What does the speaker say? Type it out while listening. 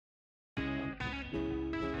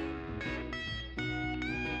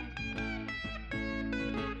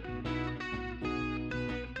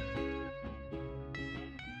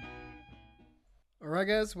right,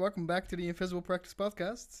 guys, welcome back to the Invisible Practice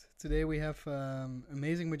Podcast. Today we have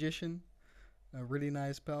amazing magician, a really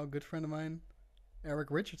nice pal, good friend of mine,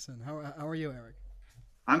 Eric Richardson. How are you, Eric?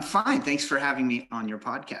 I'm fine. Thanks for having me on your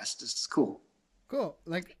podcast. This is cool. Cool.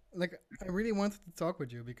 Like I really wanted to talk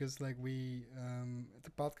with you because like we at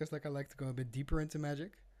the podcast like I like to go a bit deeper into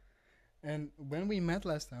magic. And when we met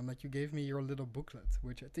last time, like you gave me your little booklet,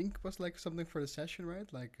 which I think was like something for the session, right?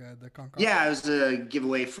 Like the Yeah, concoction. it was a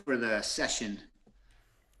giveaway for the session.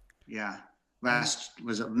 Yeah. And Last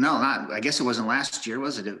was it? No, not. I guess it wasn't last year,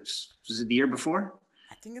 was it? Was it the year before?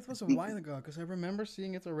 I think it was I a think. while ago because I remember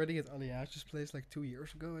seeing it already at Aliash's place like 2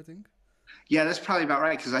 years ago, I think. Yeah, that's probably about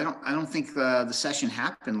right because I don't think the session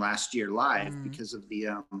happened last year live Mm, because of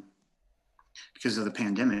the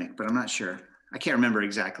pandemic, but I'm not sure. I can't remember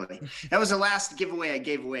exactly. That was the last giveaway I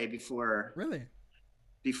gave away really?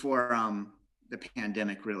 before the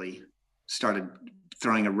pandemic really started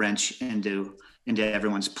throwing a wrench into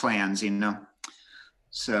everyone's plans, you know.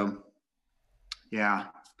 So yeah,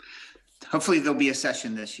 hopefully there'll be a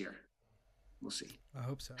session this year. We'll see. I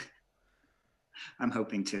hope so. I'm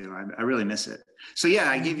hoping to. I really miss it. So yeah,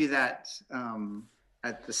 I gave Mm. you that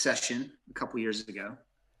at the session a couple years ago.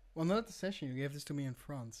 Well, not at the session. You gave this to me in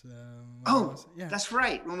France when I was Oh, yeah. that's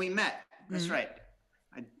right. When we met, that's Mm. right.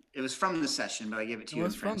 I, it was from the session, but I gave it It to you in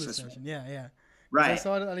was from France. the That's right. session. Yeah, yeah. Because I Right.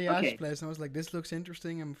 saw it at Aliash's Okay. place and I was like, this looks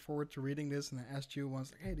interesting. I'm forward to reading this. And I asked you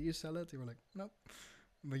once, like, hey, do you sell it? You were like, nope.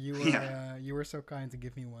 But Yeah. you were so kind to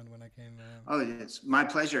give me one when I came. Oh, it's my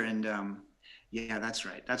pleasure. And yeah, that's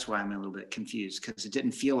right. That's why I'm a little bit confused because it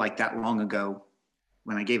didn't feel like that long ago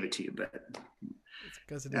when I gave it to you, but It's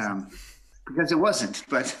because it isn't. um, because it wasn't.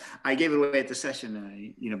 But I gave it away at the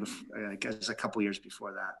session, I guess a couple years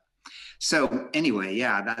before that. So anyway,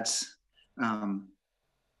 um,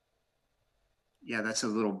 that's a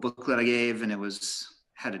little booklet I gave, and it was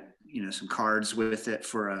had some cards with it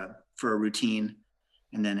for a routine,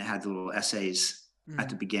 and then it had the little essays at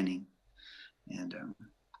the Mm. beginning, and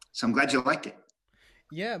so I'm glad you liked it.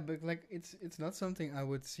 Yeah, but like it's not something I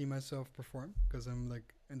would see myself perform because I'm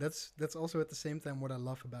like, and that's also at the same time what I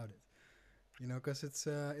love about it. You know, because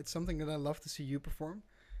it's something that I love to see you perform.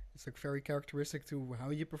 It's like very characteristic to how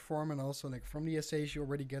you perform, and also like from the essays you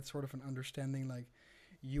already get sort of an understanding. Like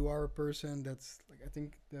you are a person that's like I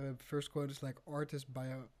think the first quote is like art is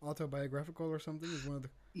autobiographical or something is one of the.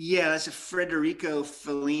 Yeah, that's a Federico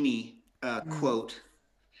Fellini Mm, quote,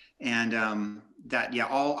 and that yeah,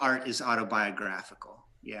 all art is autobiographical.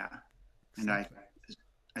 Yeah, and exactly.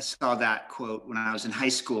 I saw that quote when I was in high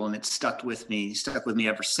school, and it stuck with me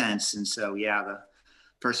ever since. And so yeah, the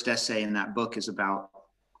first essay in that book is about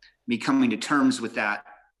me coming to terms with that,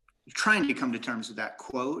 trying to come to terms with that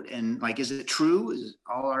quote, and like, is it true? Is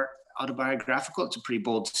all art autobiographical? It's a pretty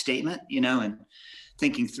bold statement, and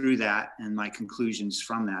thinking through that and my conclusions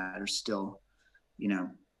from that are still, you know,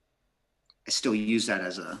 I still use that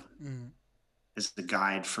Mm. as a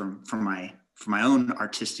guide for my own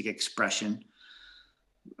artistic expression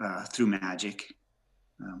through magic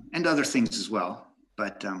and other things as well.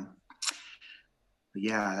 But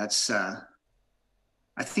yeah, that's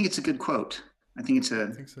I think it's a good quote. I think it's I a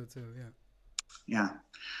think so too. Yeah. yeah.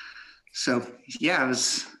 So yeah, it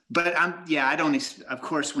was. But yeah, I don't. Of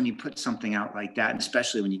course, when you put something out like that, and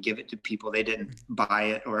especially when you give it to people, they didn't buy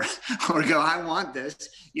it or or go, "I want this."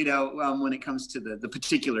 When it comes to the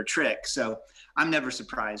particular trick. So I'm never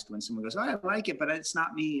surprised when someone goes, "Oh, I like it, but it's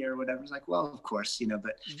not me," or whatever. It's like, well, of course,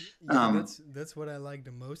 But Yeah, but um, that's what I like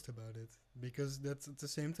the most about it because that's at the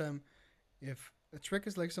same time if a trick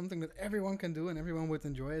is like something that everyone can do and everyone would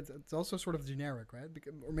enjoy it, it's also sort of generic, right?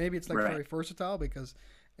 Because, or maybe it's like right. very versatile because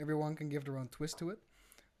everyone can give their own twist to it.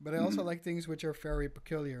 But I also Mhm. like things which are very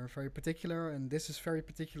peculiar and very particular, and this is very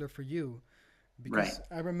particular for you Right. because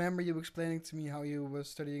I remember you explaining to me how you were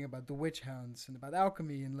studying about the witch hounds and about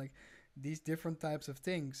alchemy and like these different types of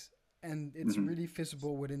things, and it's Hmm. really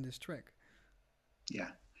visible within this trick.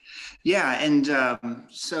 Yeah. Yeah. And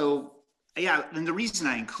so, yeah. And the reason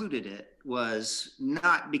I included it was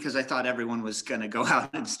not because I thought everyone was going to go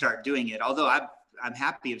out and start doing it, although I'm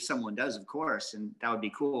happy if someone does, of course, and that would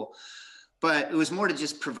be cool. But it was more to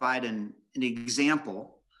just provide an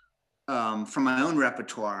example from my own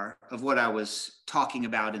repertoire of what I was talking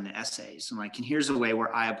about in the essays. And like, and here's a way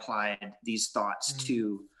where I applied these thoughts Mm,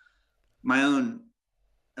 to my own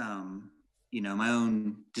my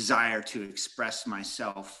own desire to express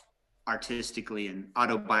myself artistically and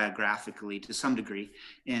autobiographically to some degree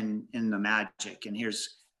in the magic. And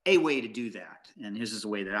here's a way to do that. And here's is the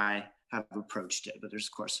way that I have approached it. But there's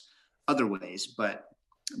of course other ways. But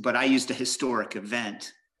I used a historic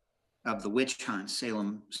event of the witch hunt,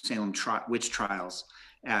 Salem witch trials,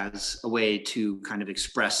 as a way to kind of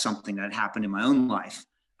express something that happened in my own life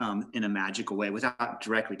in a magical way without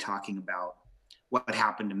directly talking about what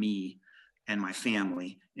happened to me and my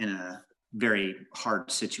family in a very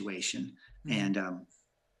hard situation. Mm-hmm. And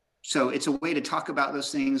so it's a way to talk about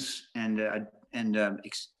those things and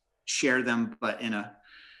share them, but in a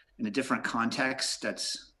different context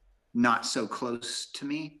that's not so close to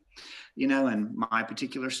me, and my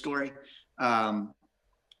particular story. And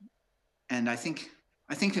I think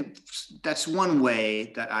that's one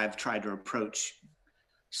way that I've tried to approach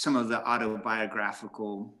some of the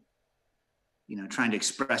autobiographical, trying to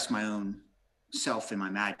express my own self in my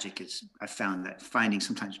magic. Is I found that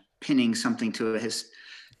sometimes pinning something to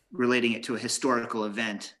relating it to a historical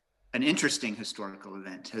event, an interesting historical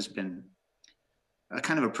event, has been a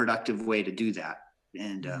kind of a productive way to do that.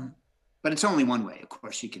 And but it's only one way. Of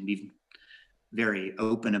course, you can be very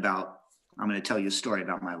open about, I'm going to tell you a story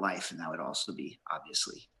about my life, and that would also be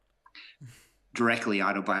obviously directly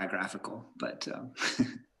autobiographical. But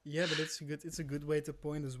yeah, but it's a good way to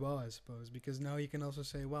point as well, I suppose, because now you can also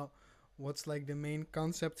say, well, what's like the main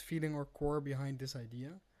concept, feeling, or core behind this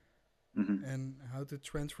idea, and how to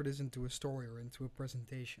transfer this into a story or into a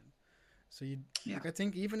presentation. So like, I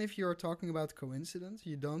think even if you're talking about coincidence,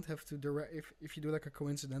 you don't have to direct. If you do like a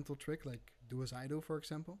coincidental trick, like do as I do, for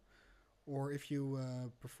example, or if you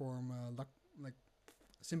perform like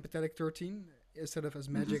sympathetic 13 instead of as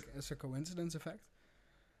magic as a coincidence effect,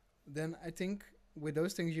 then I think with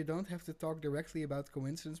those things you don't have to talk directly about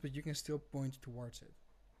coincidence, but you can still point towards it.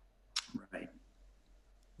 Right.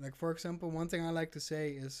 Like, for example, one thing I like to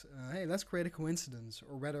say is, hey, let's create a coincidence,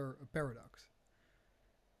 or rather a paradox.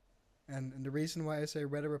 And the reason why I say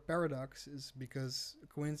rather a paradox is because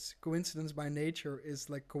coincidence by nature is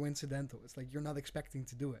like coincidental. It's like you're not expecting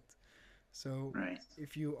to do it. So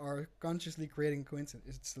if you are consciously creating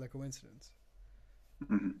coincidence, it's still a coincidence.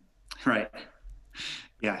 Right.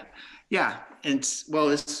 Yeah. Yeah. And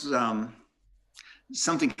it's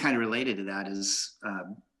something kind of related to that is,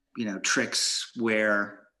 tricks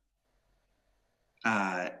where,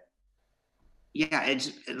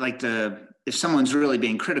 it's like if someone's really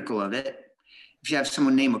being critical of it, if you have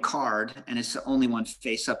someone name a card and it's the only one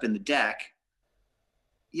face up in the deck,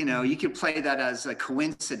 you could play that as a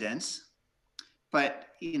coincidence, but,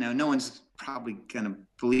 no one's probably going to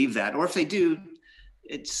believe that. Or if they do,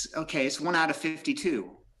 it's okay. It's 1 out of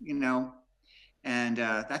 52, and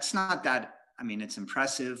that's not that, I mean, it's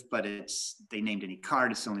impressive, but they named any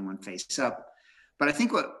card. It's the only one face up. But I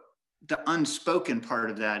think what the unspoken part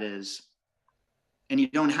of that is, and you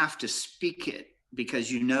don't have to speak it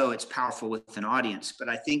because it's powerful with an audience, but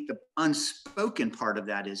I think the unspoken part of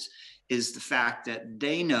that is the fact that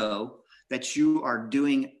they know that you are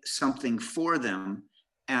doing something for them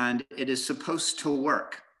and it is supposed to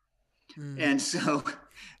work. And so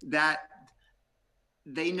that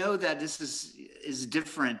they know that this is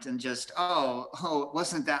different than just, oh,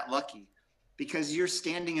 wasn't that lucky? Because you're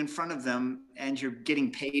standing in front of them and you're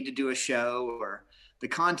getting paid to do a show, or the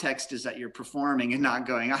context is that you're performing and not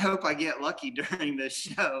going, I hope I get lucky during this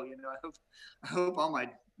show. I hope all my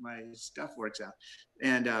stuff works out.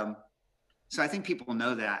 And so I think people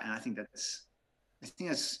know that. And I think that's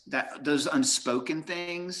those unspoken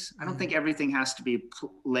things. I don't think everything has to be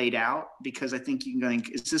laid out, because I think you can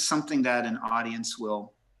think, is this something that an audience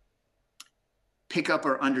will pick up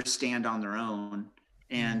or understand on their own?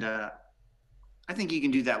 And I think you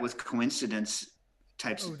can do that with coincidence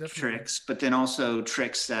types of tricks, but then also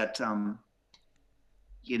tricks that, are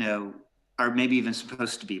maybe even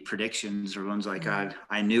supposed to be predictions, or ones like,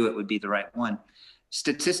 I knew it would be the right one.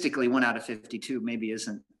 Statistically, 1 out of 52 maybe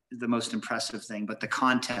isn't the most impressive thing, but the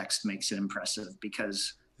context makes it impressive,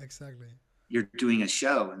 because you're doing a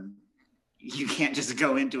show and you can't just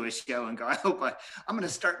go into a show and go, I hope I'm going to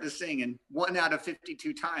start this thing and 1 out of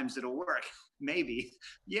 52 times it'll work. Maybe.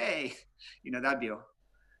 Yay. You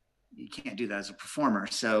can't do that as a performer.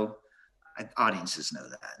 So audiences know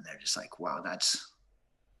that, and they're just like, wow, that's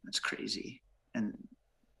crazy.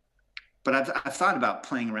 But I've thought about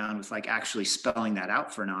playing around with like actually spelling that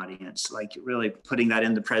out for an audience, like really putting that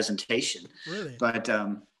in the presentation. Really? But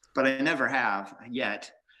I never have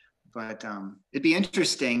yet. But it'd be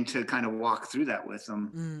interesting to kind of walk through that with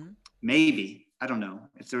them. Maybe, I don't know,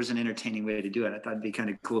 if there was an entertaining way to do it. I thought it'd be kind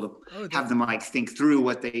of cool to have them like think through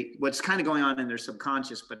what's kind of going on in their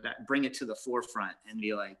subconscious, but bring it to the forefront and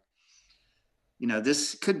be like,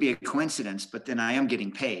 this could be a coincidence, but then I am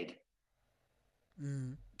getting paid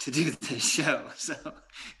to do this show. So,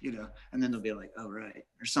 and then they'll be like, oh, right,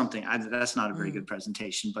 or something. That's not a very good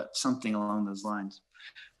presentation, but something along those lines.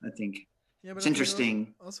 I think it's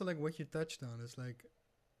interesting. Also, like what you touched on is like,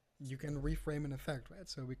 you can reframe an effect, right?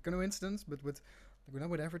 So with coincidence, but with like, not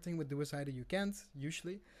with everything with dual-sided you can't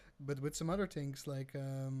usually, but with some other things like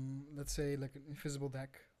let's say like an invisible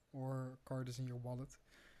deck or card is in your wallet,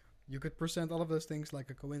 you could present all of those things like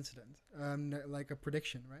a coincidence, like a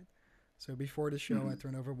prediction, right? So before the show, I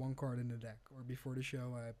turn over one card in the deck, or before the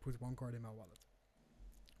show, I put one card in my wallet,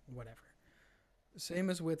 whatever. Same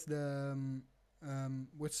as with the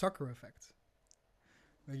with sucker effect.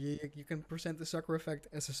 You can present the sucker effect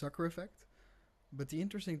as a sucker effect, but the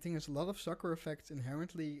interesting thing is a lot of sucker effects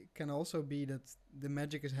inherently can also be that the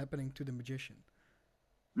magic is happening to the magician.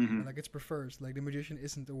 Mm-hmm. Like it's reversed. Like the magician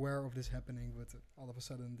isn't aware of this happening, but all of a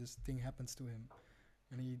sudden this thing happens to him,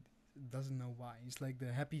 and he doesn't know why. He's like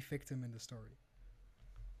the happy victim in the story.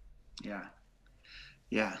 Yeah,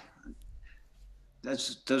 yeah.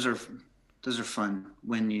 Those are fun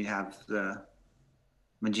when you have the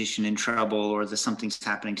magician in trouble or the something's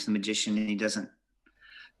happening to the magician and he doesn't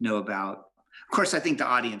know about. Of course, I think the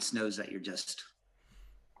audience knows that you're just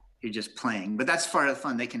playing, but that's part of the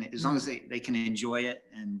fun. They can, as long as they can enjoy it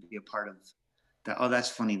and be a part of that. Oh, that's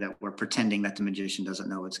funny that we're pretending that the magician doesn't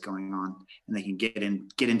know what's going on, and they can get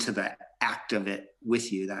into the act of it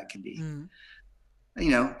with you. That can be,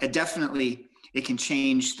 it definitely, it can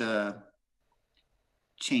change the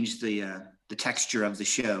texture of the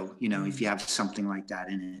show. If you have something like that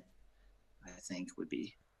in it, I think would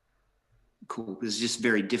be cool. It's just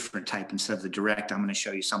very different type. Instead of the direct, I'm going to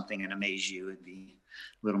show you something and amaze you. It'd be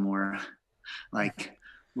a little more like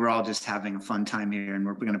we're all just having a fun time here, and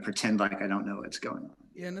we're going to pretend like I don't know what's going on.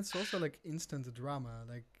 Yeah, and it's also like instant drama.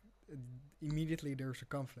 Like immediately there's a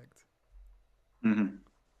conflict,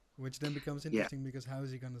 which then becomes interesting because how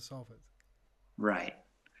is he going to solve it? Right.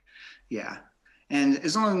 Yeah. And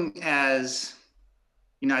as long as,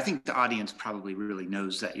 I think the audience probably really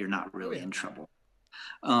knows that you're not really in trouble.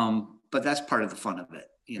 But that's part of the fun of it,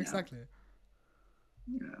 Exactly.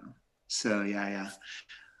 So, yeah.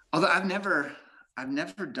 Although I've never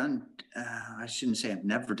done, I shouldn't say I've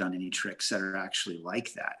never done any tricks that are actually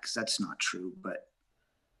like that, because that's not true. But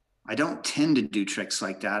I don't tend to do tricks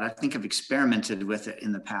like that. I think I've experimented with it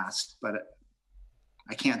in the past, but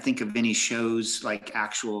I can't think of any shows, like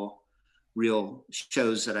actual real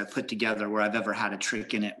shows that I put together where I've ever had a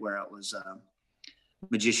trick in it where it was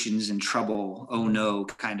magicians in trouble, oh no,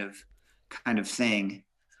 kind of thing.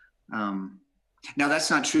 Now that's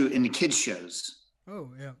not true in the kids shows. Oh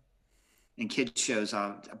yeah. In kids shows,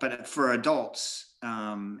 but for adults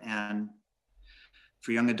and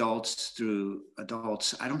for young adults through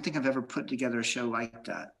adults, I don't think I've ever put together a show like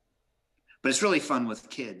that. But it's really fun with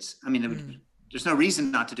kids. I mean, there's no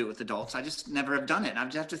reason not to do it with adults. I just never have done it. And I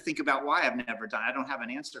just have to think about why I've never done it. I don't have an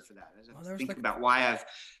answer for that. I have to think about why I've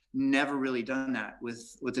never really done that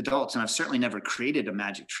with adults. And I've certainly never created a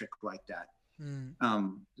magic trick like that,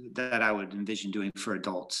 that I would envision doing for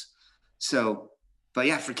adults. So, but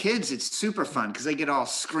yeah, for kids, it's super fun because they get all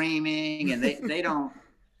screaming and they don't,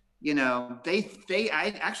 I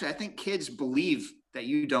think kids believe that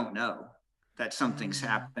you don't know that something's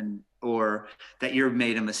happened or that you're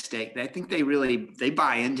made a mistake. I think they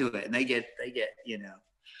buy into it and they get,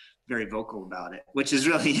 very vocal about it, which is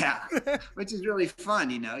really, which is really fun.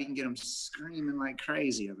 You can get them screaming like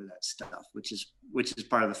crazy over that stuff, which is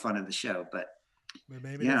part of the fun of the show. But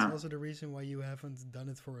maybe that's also the reason why you haven't done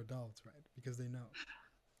it for adults, right? Because they know.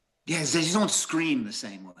 Yes, they just don't scream the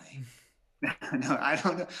same way. No,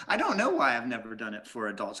 I don't know why I've never done it for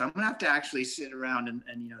adults. I'm gonna have to actually sit around and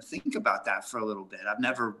think about that for a little bit. I've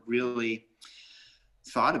never really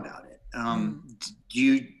thought about it.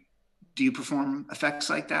 Do you perform effects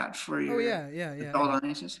like that for your adult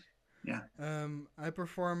audiences? Yeah. I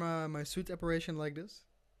perform my suit apparition like this.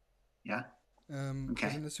 Yeah.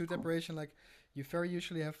 Okay. In the suit apparition, like you very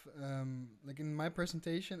usually have, like in my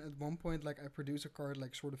presentation, at one point, like I produce a card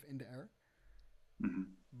like sort of in the air.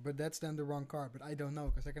 But that's then the wrong card. But I don't know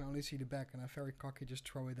because I can only see the back, and I very cocky just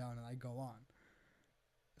throw it down and I go on.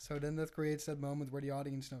 So then that creates that moment where the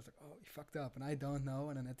audience knows, like, oh, you fucked up, and I don't know.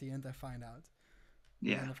 And then at the end, I find out.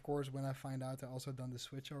 Yeah. And of course, when I find out, I also done the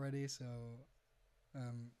switch already. So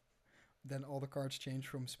then all the cards change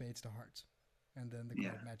from spades to hearts, and then the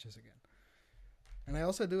card matches again. And I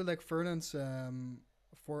also do like Vernon's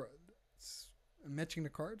for matching the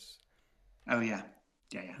cards. Oh yeah.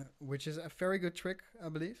 Yeah. Which is a very good trick, I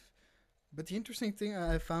believe. But the interesting thing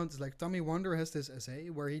I found is like Tommy Wonder has this essay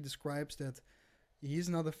where he describes that he's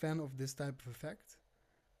not a fan of this type of effect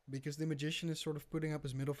because the magician is sort of putting up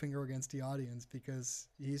his middle finger against the audience because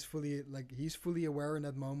he's fully aware in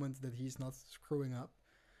that moment that he's not screwing up,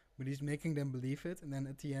 but he's making them believe it, and then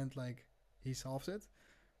at the end like he solves it.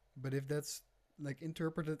 But if that's like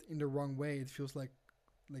interpreted in the wrong way, it feels like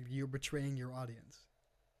like you're betraying your audience.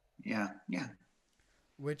 Yeah. Yeah.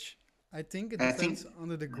 Which I think it I think, depends on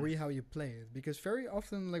the degree how you play it, because very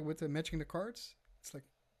often, like with the matching the cards, it's like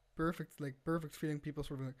perfect feeling. People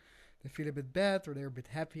sort of like they feel a bit bad or they're a bit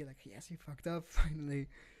happy, like yes, you fucked up finally,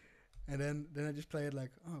 and then I just play it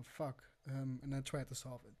like oh fuck, and I try to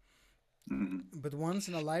solve it. mm, But once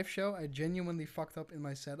in a live show, I genuinely fucked up in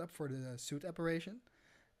my setup for the suit operation,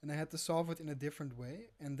 and I had to solve it in a different way.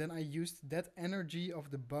 And then I used that energy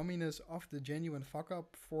of the bumminess of the genuine fuck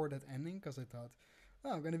up for that ending because I thought,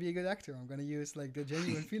 oh, I'm gonna be a good actor. I'm gonna use like the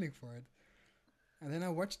genuine feeling for it. And then I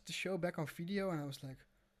watched the show back on video, and I was like,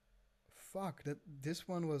 fuck, that this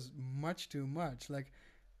one was much too much. Like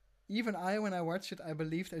even I, when I watched it, I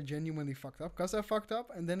believed I genuinely fucked up because I fucked up,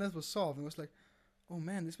 and then it was solved. And it was like, oh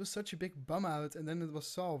man, this was such a big bum out, and then it was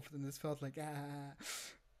solved, and it felt like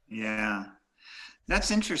yeah.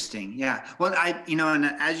 That's interesting. Yeah. Well, and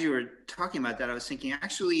as you were talking about that, I was thinking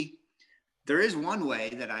actually there is one way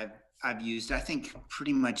that I've used. I think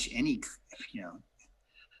pretty much you know,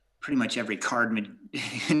 pretty much every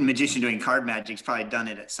magician doing card magic's probably done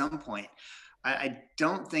it at some point. I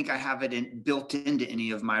don't think I have it built into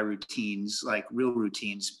any of my routines, like real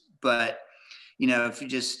routines. But if you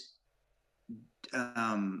just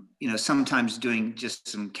sometimes doing just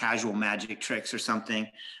some casual magic tricks or something,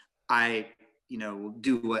 I will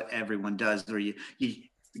do what everyone does, where you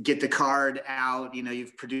get the card out,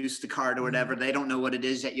 you've produced the card or whatever. They don't know what it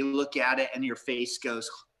is yet. You look at it and your face goes,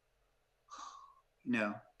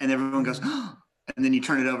 and everyone goes, oh, and then you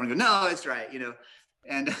turn it over and go, no, it's right.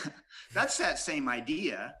 And that's that same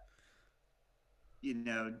idea,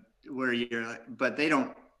 where but they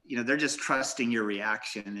don't, they're just trusting your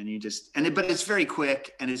reaction, and but it's very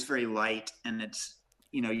quick and it's very light, and it's,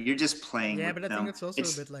 you're just playing. Yeah, with but I them. think it's also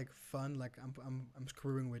a bit like fun. Like I'm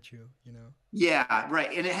screwing with you, Yeah,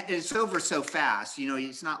 right. And it's over so fast.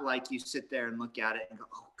 It's not like you sit there and look at it and go,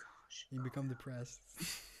 oh gosh. You become depressed.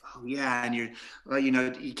 Oh yeah, and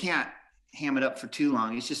you can't ham it up for too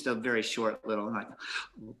long. It's just a very short little like,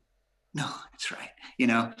 no, that's right.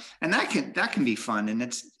 And that can be fun, and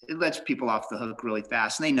it lets people off the hook really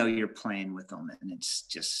fast, and they know you're playing with them, and it's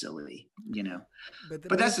just silly.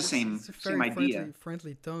 But that's the same it's a very idea.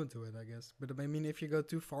 friendly tone to it, I guess. But I mean, if you go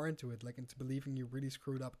too far into it, like into believing you really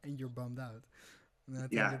screwed up and you're bummed out,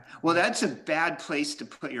 yeah. Well, that's a bad place to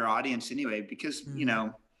put your audience anyway, because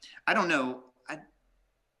I don't know.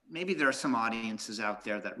 Maybe there are some audiences out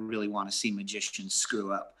there that really want to see magicians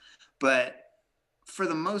screw up, but for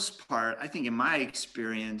the most part, I think in my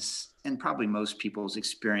experience, and probably most people's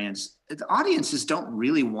experience, the audiences don't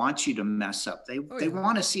really want you to mess up. They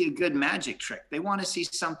want to see a good magic trick. They want to see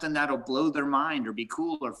something that'll blow their mind or be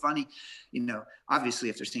cool or funny. Obviously,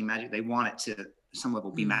 if they're seeing magic, they want it to some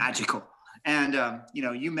level be magical. And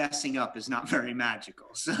you messing up is not very magical.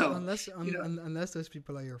 So well, unless those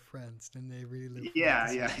people are your friends, then they really look.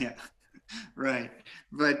 Yeah. Right.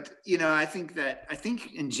 But, I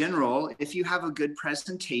think in general, if you have a good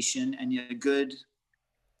presentation and a good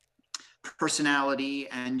personality,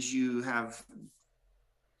 and you have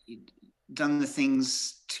done the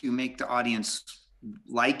things to make the audience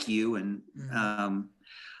like you and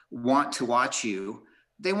want to watch you,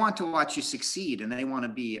 they want to watch you succeed, and they want to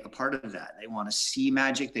be a part of that. They want to see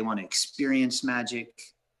magic. They want to experience magic.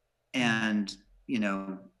 And,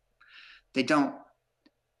 they don't,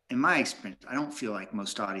 in my experience, I don't feel like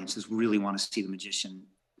most audiences really want to see the magician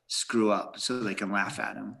screw up so they can laugh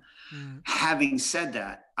at him. Having said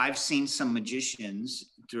that, I've seen some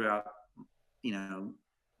magicians throughout,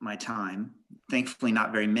 my time, thankfully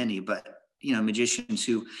not very many, but, magicians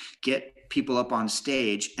who get people up on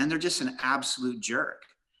stage and they're just an absolute jerk.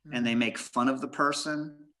 And they make fun of the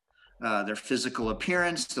person, their physical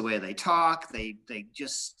appearance, the way they talk, they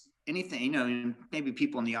just anything, maybe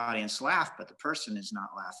people in the audience laugh, but the person is not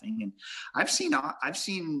laughing. And I've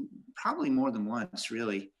seen probably more than once,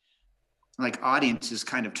 really, like audiences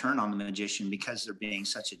kind of turn on the magician because they're being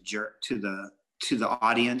such a jerk to the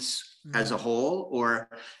audience as a whole,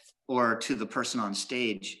 or to the person on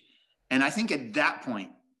stage. And I think at that point,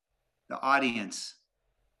 the audience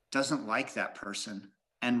doesn't like that person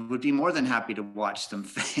and would be more than happy to watch them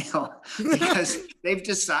fail because they've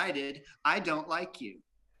decided, I don't like you.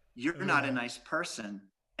 You're not a nice person.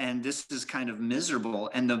 And this is kind of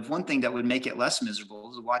miserable. And the one thing that would make it less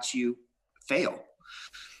miserable is to watch you fail.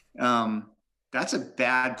 That's a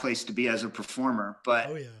bad place to be as a performer.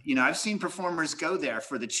 But, I've seen performers go there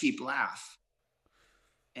for the cheap laugh.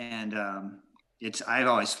 And I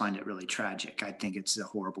always find it really tragic. I think it's a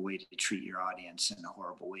horrible way to treat your audience and a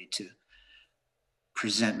horrible way to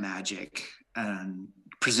present magic and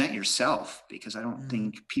present yourself, because I don't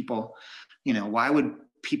think people, why would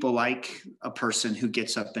people like a person who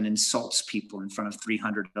gets up and insults people in front of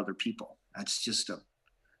 300 other people. That's just a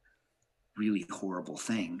really horrible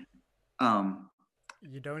thing.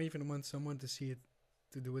 You don't even want someone to see it,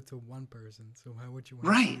 to do it to one person. So how would you want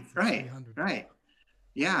to see Right, it to right, 300 right. people?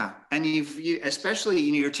 Yeah, and especially,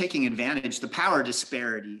 you're taking advantage. The power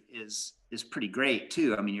disparity is pretty great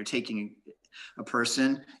too. I mean, you're taking a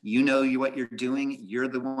person, what you're doing. You're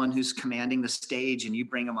the one who's commanding the stage, and you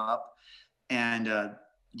bring them up, and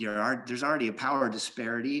there's already a power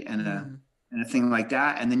disparity and a thing like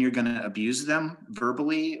that, and then you're going to abuse them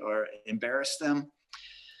verbally or embarrass them.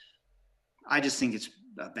 I just think it's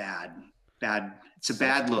a bad. It's a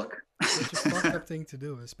bad look. Such a fucked up thing to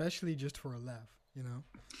do, especially just for a laugh, you know?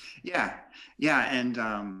 Yeah, and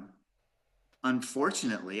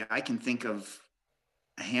unfortunately, I can think of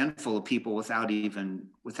a handful of people without even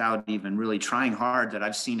really trying hard that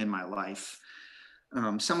I've seen in my life.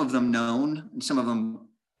 Some of them known, and some of them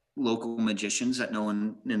local magicians that no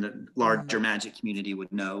one in the larger magic community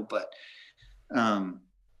would know, but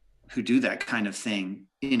who do that kind of thing,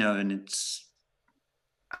 and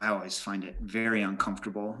I always find it very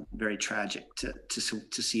uncomfortable, very tragic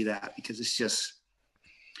to see that, because it's just,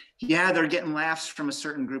 yeah, they're getting laughs from a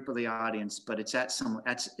certain group of the audience, but it's at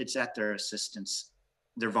their assistants,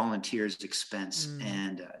 their volunteers' expense,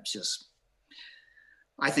 and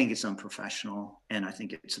I think it's unprofessional, and I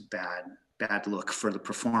think it's a bad look for the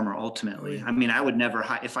performer ultimately. Oh, yeah. I mean, I would never,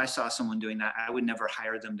 if I saw someone doing that, I would never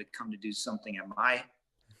hire them to come to do something at my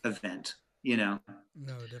event, No,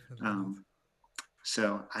 definitely not.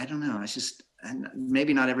 So I don't know. It's just, and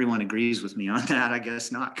maybe not everyone agrees with me on that. I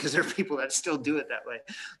guess not, because there are people that still do it that way.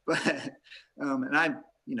 But and I,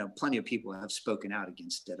 plenty of people have spoken out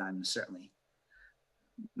against it. I'm certainly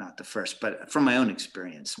not the first, but from my own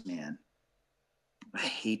experience, man, I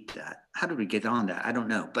hate that. How did we get on that? I don't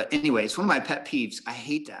know. But anyway, it's one of my pet peeves. I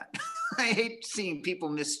hate that. I hate seeing people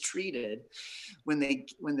mistreated when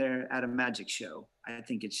they're at a magic show. I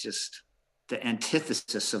think it's just the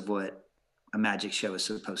antithesis of what a magic show is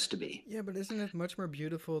supposed to be. Yeah, but isn't it much more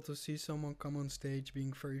beautiful to see someone come on stage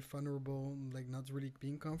being very vulnerable, like not really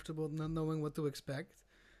being comfortable, not knowing what to expect,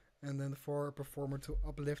 and then for a performer to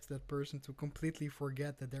uplift that person to completely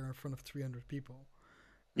forget that they're in front of 300 people,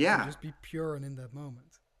 and to just be pure and in that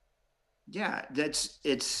moment. Yeah,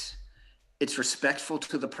 it's respectful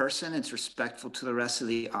to the person, it's respectful to the rest of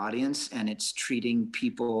the audience, and it's treating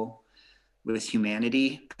people with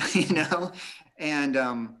humanity,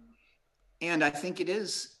 and I think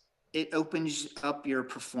it opens up your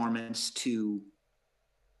performance to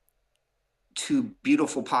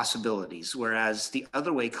beautiful possibilities, whereas the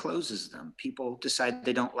other way closes them. People decide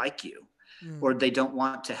they don't like you or they don't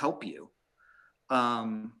want to help you.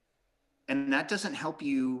 And that doesn't help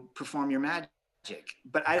you perform your magic.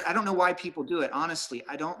 But I don't know why people do it. Honestly,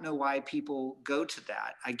 I don't know why people go to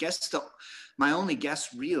that. I guess my only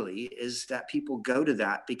guess really is that people go to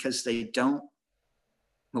that because they don't,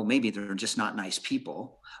 well, maybe they're just not nice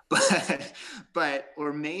people, but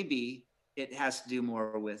or maybe it has to do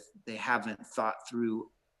more with they haven't thought through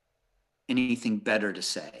anything better to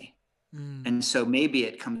say. And so maybe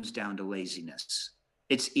it comes down to laziness.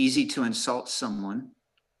 It's easy to insult someone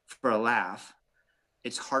for a laugh.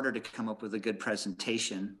 It's harder to come up with a good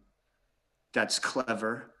presentation that's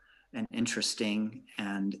clever and interesting,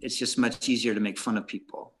 and it's just much easier to make fun of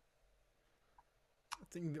people.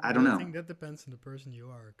 I don't know. I think that depends on the person you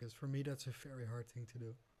are, because for me, that's a very hard thing to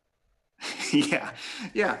do.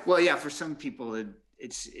 Yeah. Well, yeah, for some people,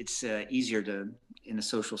 it's easier to, in a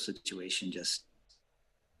social situation, just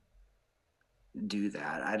do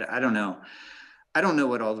that. I don't know. I don't know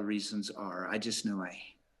what all the reasons are. I just know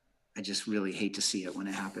I just really hate to see it when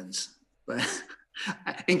it happens. But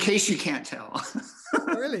in case you can't tell.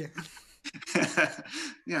 Really?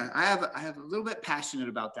 Yeah, I have a little bit passionate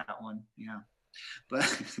about that one. Yeah. But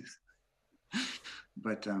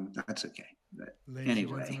that's okay. But Ladies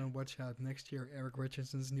anyway. and gentlemen, watch out. Next year, Eric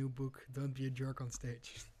Richardson's new book, Don't Be a Jerk on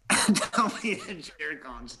Stage. Don't be a jerk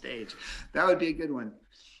on stage. That would be a good one.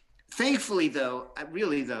 Thankfully, though,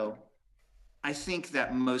 I think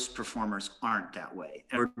that most performers aren't that way,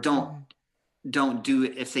 or don't do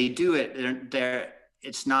it. If they do it,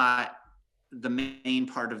 it's not the main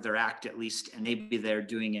part of their act, at least, and maybe they're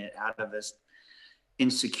doing it out of this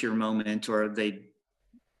insecure moment, or they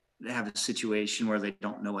have a situation where they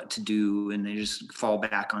don't know what to do and they just fall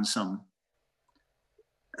back on some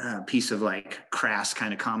piece of like crass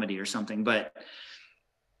kind of comedy or something. But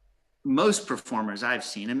most performers I've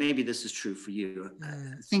seen, and maybe this is true for you,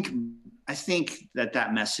 I think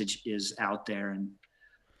that message is out there, and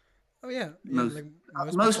oh yeah,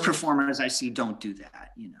 most performers I see don't do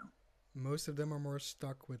that. most of them are more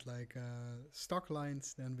stuck with like stock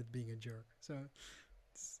lines than with being a jerk. So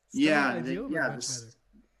it's still not Yeah, ideal, but much better.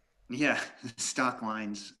 yeah, the stock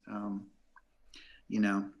lines. You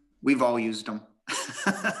know, we've all used them.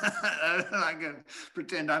 I'm gonna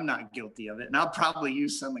pretend I'm not guilty of it, and I'll probably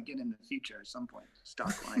use some again in the future at some point.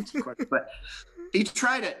 Stock lines, of course, but he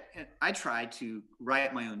tried it. I tried to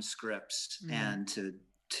write my own scripts and to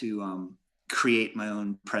create my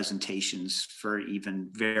own presentations for even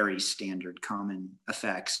very standard common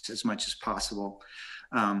effects as much as possible.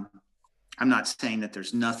 I'm not saying that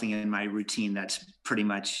there's nothing in my routine that's pretty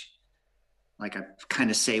much like I kind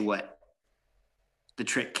of say what the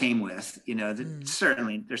trick came with, you know,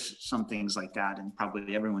 certainly there's some things like that in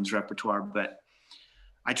probably everyone's repertoire, but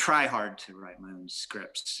I try hard to write my own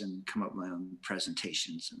scripts and come up with my own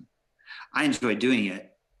presentations. And I enjoy doing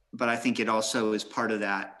it, but I think it also is part of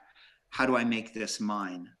that. How do I make this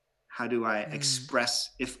mine? How do I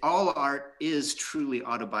express, if all art is truly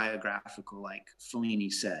autobiographical, like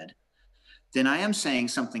Fellini said, then I am saying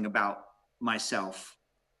something about myself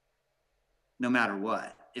no matter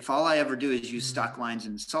what. If all I ever do is use stock lines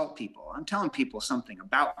and insult people, I'm telling people something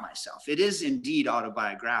about myself. It is indeed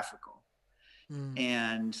autobiographical.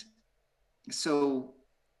 And so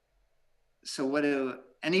what do,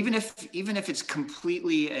 and even if it's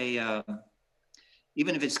completely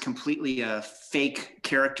a fake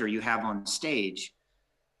character you have on stage,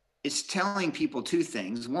 it's telling people two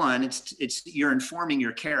things. One, it's you're informing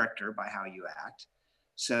your character by how you act.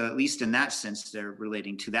 So at least in that sense, they're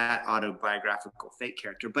relating to that autobiographical fake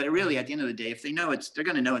character. But it really, at the end of the day, if they know they're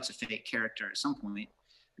going to know it's a fake character at some point,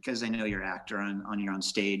 because they know you're an actor on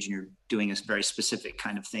stage and you're doing a very specific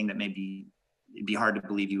kind of thing that maybe it'd be hard to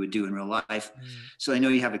believe you would do in real life. So they know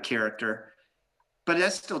you have a character, but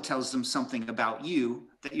that still tells them something about you,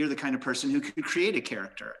 that you're the kind of person who could create a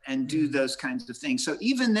character and do those kinds of things. So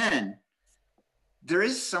even then, there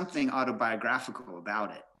is something autobiographical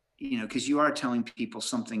about it. You know, because you are telling people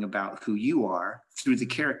something about who you are through the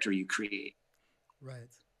character you create. Right.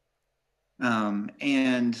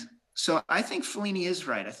 And so I think Fellini is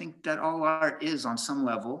right. I think that all art is on some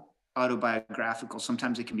level autobiographical.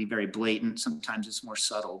 Sometimes it can be very blatant. Sometimes it's more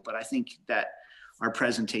subtle. But I think that our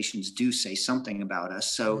presentations do say something about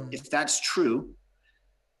us. So if that's true,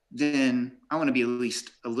 then I want to be at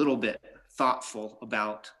least a little bit thoughtful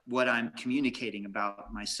about what I'm communicating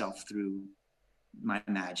about myself through my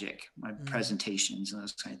magic, my presentations, and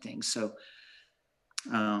those kind of things. So,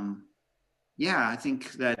 yeah, I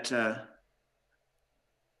think that that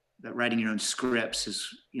writing your own scripts is,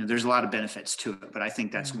 you know, there's a lot of benefits to it, but I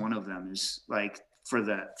think that's one of them. Is like for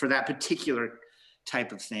that particular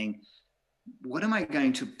type of thing, what am I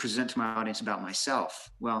going to present to my audience about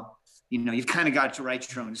myself? Well, you know, you've kind of got to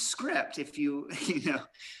write your own script if you know,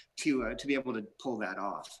 to be able to pull that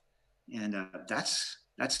off, and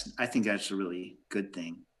I think that's a really good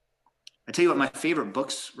thing. I tell you what, my favorite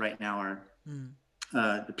books right now are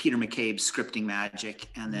the Peter McCabe Scripting Magic,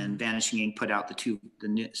 and then Vanishing Ink put out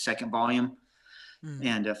the second volume.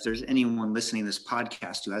 And if there's anyone listening to this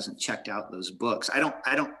podcast who hasn't checked out those books,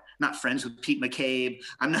 not friends with Pete McCabe.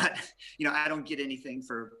 I'm not, you know, I don't get anything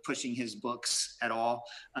for pushing his books at all.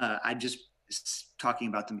 I'm just talking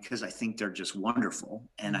about them because I think they're just wonderful.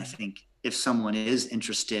 And I think if someone is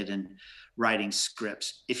interested in writing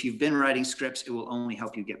scripts, if you've been writing scripts, it will only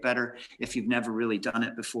help you get better. If you've never really done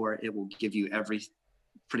it before, it will give you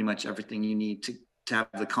pretty much everything you need to have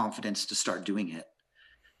the confidence to start doing it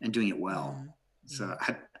and doing it well. So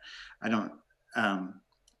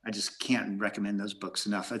I just can't recommend those books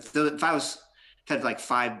enough. If I had like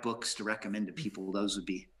 5 books to recommend to people, those would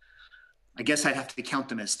be, I guess I'd have to count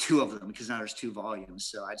them as 2 of them because now there's 2 volumes.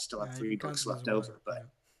 So I'd still have 3 books left over, but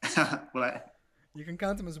what? You can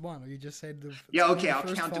count them as one, or you just say I'll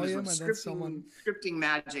count them as one. Scripting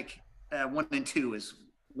Magic 1 and 2 is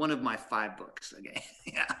one of my 5 books. Okay,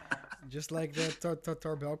 yeah. Just like the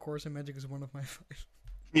Tarbell Course in Magic is one of my 5.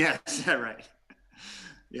 Yeah, is that right?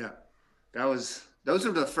 Yeah, those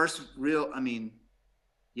are the first real. I mean,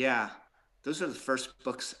 yeah, those are the first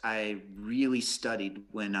books I really studied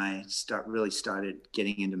when I really started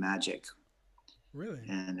getting into magic. Really?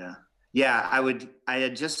 And yeah, I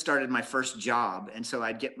had just started my first job. And so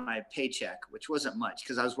I'd get my paycheck, which wasn't much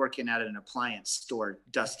because I was working at an appliance store,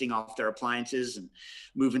 dusting off their appliances and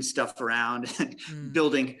moving stuff around and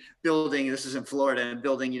building, this is in Florida, and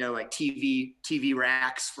building, you know, like TV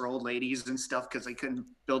racks for old ladies and stuff because they couldn't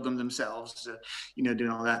build them themselves, so, you know,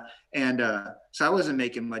 doing all that. And so I wasn't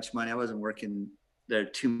making much money. I wasn't working there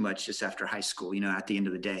too much just after high school, you know, at the end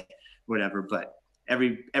of the day, whatever. But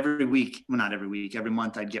every week, well, not every week, every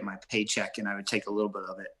month I'd get my paycheck and I would take a little bit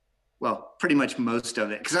of it well, pretty much most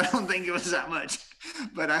of it, because I don't think it was that much.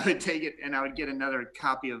 But I would take it and I would get another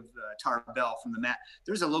copy of Tarbell from the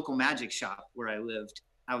there's a local magic shop where I lived.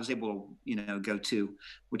 I was able to, go to,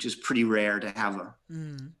 which is pretty rare to have a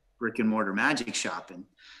brick and mortar magic shop. And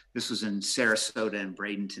this was in Sarasota and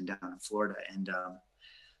Bradenton down in Florida. And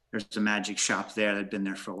there's a magic shop there that had been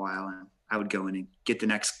there for a while. And I would go in and get the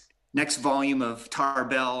next volume of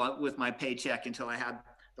Tarbell with my paycheck until I had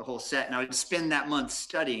the whole set. And I would spend that month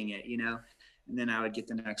studying it, and then I would get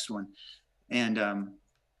the next one. And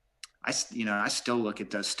I still look at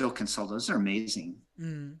those, still consult those. They're amazing.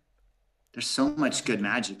 There's so much good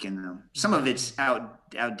magic in them. Some of it's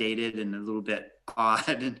outdated and a little bit odd,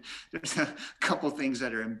 and there's a couple things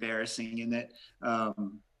that are embarrassing in it.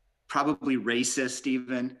 Probably racist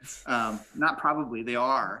even. Not probably, they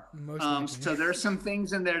are. So there's some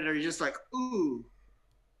things in there that are just like, ooh,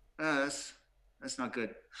 that's not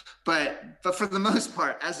good. But for the most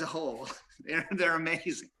part, as a whole, they're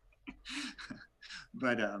amazing.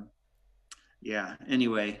 But yeah,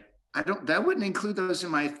 anyway, that wouldn't include those in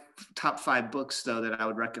my top 5 books though, that I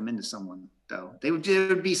would recommend to someone though. It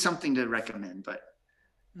would be something to recommend, but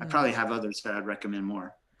I probably have others that I'd recommend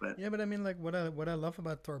more. But yeah, but I mean, like what I love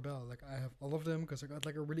about Tarbell, like I have all of them because I got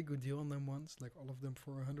like a really good deal on them once, like all of them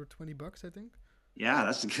for $120, I think. Yeah,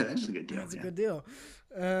 that's a good deal. That's a good deal.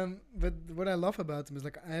 But what I love about them is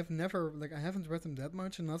like I haven't read them that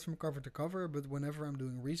much and not from cover to cover, but whenever I'm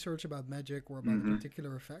doing research about magic or about a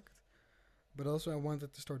particular effect. But also I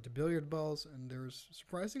wanted to start the billiard balls, and there's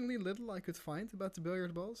surprisingly little I could find about the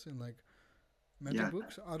billiard balls in like magic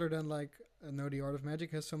books, other than like The Art of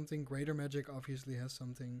Magic has something, Greater Magic obviously has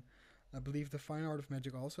something, I believe The Fine Art of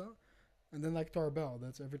Magic also, and then like Tarbell,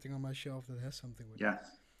 that's everything on my shelf that has something with it.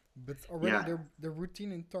 But already their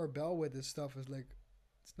routine in Tarbell with this stuff is like,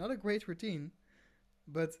 it's not a great routine,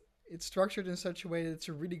 but it's structured in such a way that it's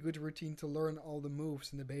a really good routine to learn all the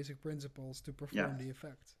moves and the basic principles to perform the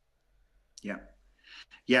effect.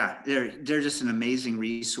 Yeah, they're just an amazing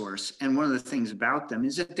resource. And one of the things about them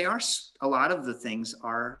is that a lot of the things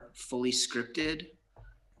are fully scripted,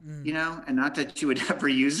 and not that you would ever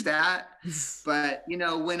use that, but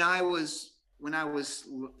when I was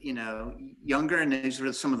younger, and these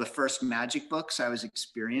were some of the first magic books I was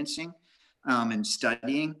experiencing and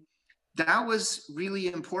studying, that was really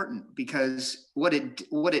important, because what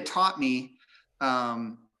it taught me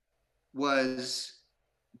was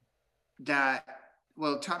that,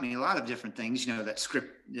 well, it taught me a lot of different things, that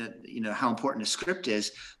script, how important a script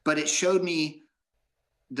is, but it showed me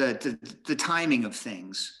the timing of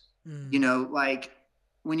things, like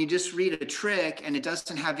when you just read a trick and it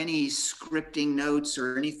doesn't have any scripting notes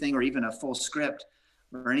or anything, or even a full script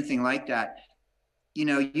or anything like that,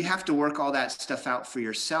 you have to work all that stuff out for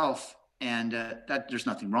yourself. And that there's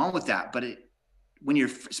nothing wrong with that. But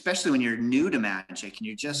especially when you're new to magic and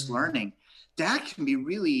you're just learning, that can be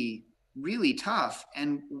really, really tough.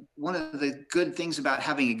 And one of the good things about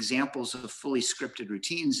having examples of fully scripted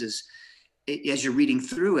routines is as you're reading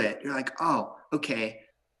through it, you're like, oh, okay,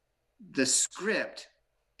 the script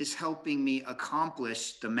is helping me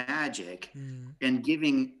accomplish the magic and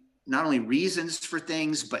giving not only reasons for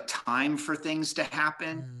things, but time for things to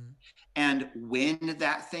happen and when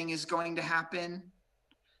that thing is going to happen.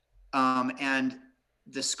 And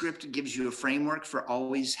the script gives you a framework for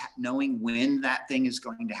always knowing when that thing is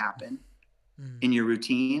going to happen in your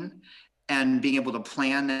routine, and being able to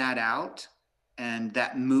plan that out, and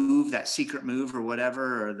that move, that secret move or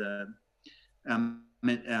whatever, or the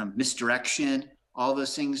misdirection, all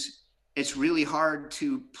those things. It's really hard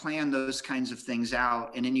to plan those kinds of things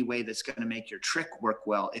out in any way that's going to make your trick work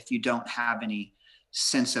well if you don't have any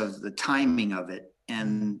sense of the timing of it.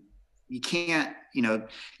 And you can't,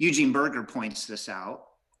 Eugene Berger points this out,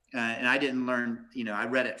 and I didn't learn, I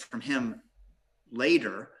read it from him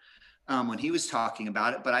later when he was talking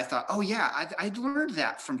about it, but I thought, oh yeah, I'd learned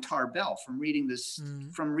that from Tarbell, from reading this,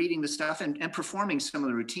 from reading the stuff and performing some of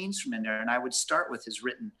the routines from in there. And I would start with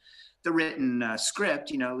the written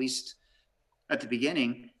script, at least at the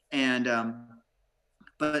beginning. And,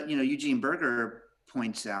 but, Eugene Berger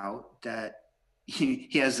points out that he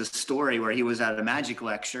has a story where he was at a magic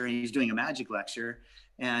lecture, and he's doing a magic lecture,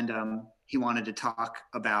 and he wanted to talk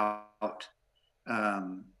about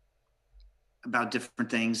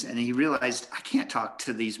different things, and he realized, I can't talk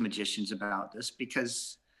to these magicians about this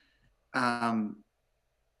because we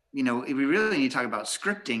really need to talk about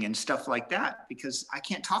scripting and stuff like that, because I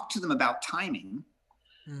can't talk to them about timing,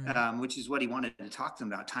 which is what he wanted to talk to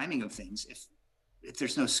them about, timing of things, if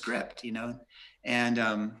there's no script,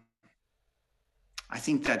 and I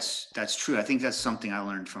think that's true. I think that's something I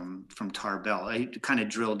learned from Tarbell. It kind of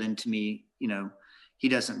drilled into me, he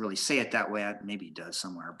doesn't really say it that way. Maybe he does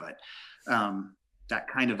somewhere, but that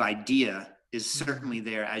kind of idea is certainly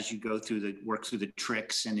there as you go through work through the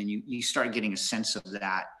tricks, and then you start getting a sense of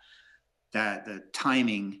that the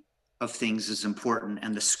timing of things is important,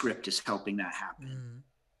 and the script is helping that happen.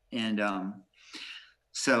 And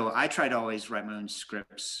so I try to always write my own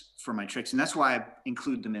scripts for my tricks, and that's why I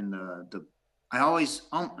include them in I always,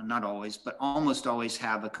 not always, but almost always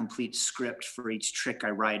have a complete script for each trick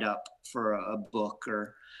I write up for a book,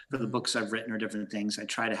 or for the books I've written, or different things. I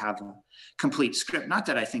try to have a complete script. Not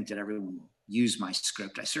that I think that everyone will use my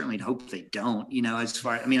script. I certainly hope they don't,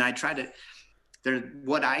 I try to,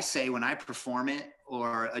 what I say when I perform it,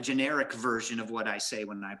 or a generic version of what I say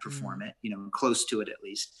when I perform it, close to it at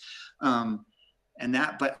least.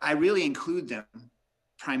 But I really include them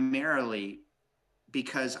primarily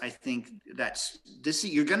because I think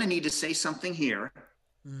you're going to need to say something here,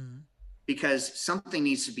 because something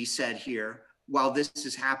needs to be said here while this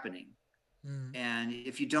is happening. And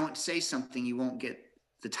if you don't say something, you won't get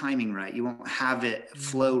the timing right. You won't have it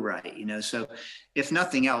flow right, So if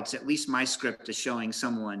nothing else, at least my script is showing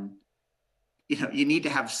someone, you need to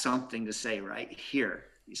have something to say right here.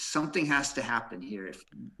 Something has to happen here, if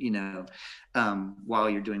while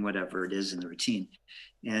you're doing whatever it is in the routine.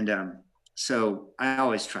 And so I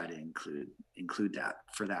always try to include that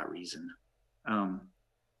for that reason.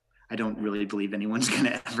 I don't really believe anyone's going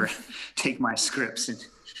to ever take my scripts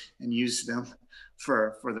and use them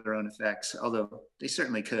for their own effects, although they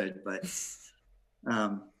certainly could. But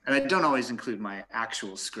and I don't always include my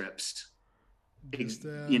actual scripts. Just,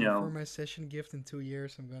 for my session gift in 2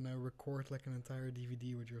 years, I'm gonna record like an entire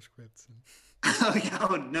DVD with your scripts. Oh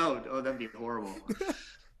yeah, that'd be horrible.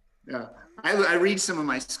 Yeah, I read some of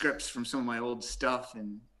my scripts from some of my old stuff,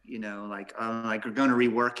 and we're going to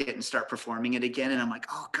rework it and start performing it again, and I'm like,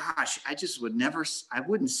 oh gosh, I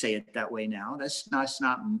wouldn't say it that way now. That's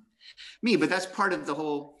not me. But that's part of the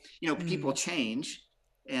whole. People change,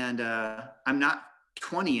 and I'm not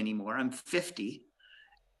 20 anymore. I'm 50,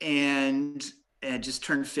 and I just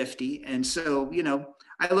turned 50, and so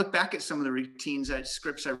I look back at some of the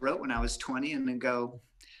scripts I wrote when I was 20, and then go,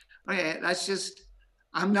 okay,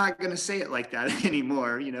 I'm not going to say it like that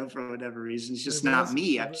anymore, for whatever reason. It's just not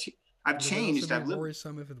me. I've changed. I'd be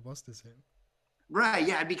worrisome if it was the same. Right.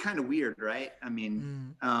 Yeah. It'd be kind of weird. Right. I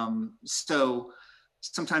mean, so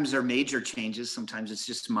sometimes there are major changes. Sometimes it's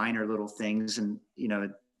just minor little things. And,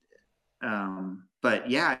 but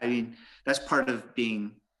yeah, I mean, that's part of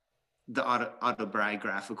being the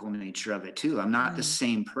autobiographical nature of it too. I'm not the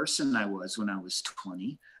same person I was when I was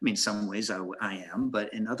 20. I mean, in some ways I am,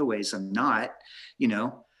 but in other ways I'm not.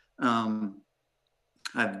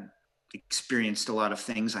 I've experienced a lot of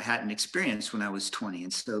things I hadn't experienced when I was 20,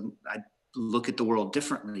 and so I look at the world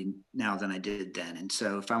differently now than I did then. And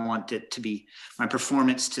so if I want it to be my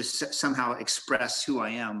performance to somehow express who I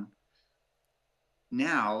am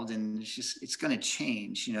now, then it's going to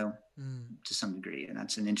change, to some degree. And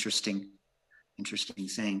that's an interesting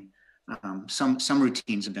thing. Some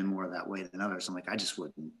routines have been more that way than others. I'm like, I just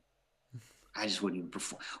wouldn't even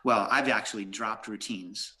perform. Well, I've actually dropped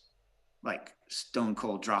routines, like stone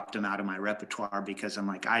cold dropped them out of my repertoire, because I'm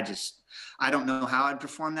like, I don't know how I'd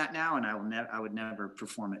perform that now. And I would never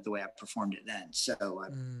perform it the way I performed it then. So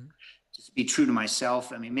just be true to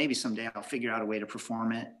myself. I mean, maybe someday I'll figure out a way to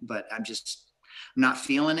perform it, but I'm not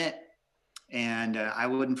feeling it. And I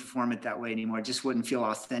wouldn't perform it that way anymore. It just wouldn't feel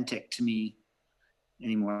authentic to me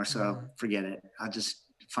anymore. So forget it. I'll just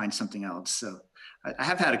find something else. So I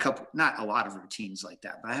have had not a lot of routines like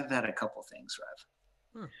that, but I have had a couple things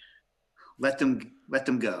where I've let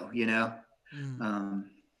them go,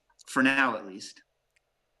 for now, at least.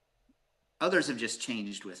 Others have just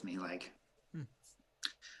changed with me.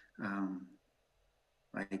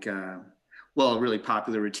 Well, a really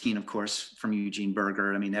popular routine, of course, from Eugene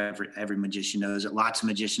Berger. I mean, every magician knows it. Lots of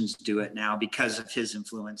magicians do it now because of his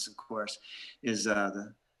influence, of course, is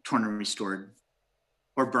the torn and restored,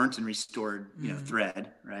 or burnt and restored,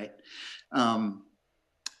 thread, right?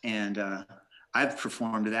 I've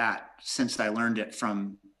performed that since I learned it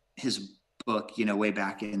from his book, way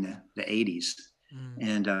back in the 80s.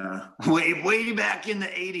 And way back in the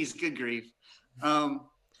 80s, good grief.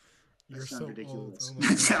 You're so ridiculous. Old. Oh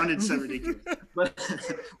that sounded so ridiculous. But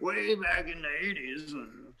way back in the 80s.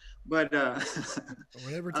 But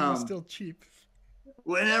when everything was still cheap.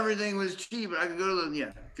 When everything was cheap, I could go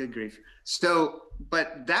to good grief. So,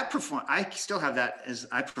 but I still have that as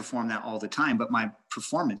I perform that all the time, but my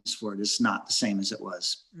performance for it is not the same as it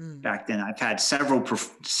was back then. I've had several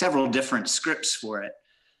different scripts for it,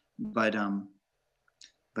 but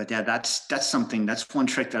yeah, that's one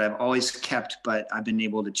trick that I've always kept, but I've been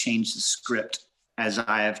able to change the script as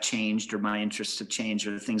I have changed or my interests have changed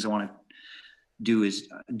or the things I want to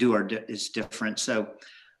is different. So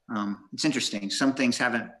it's interesting. Some things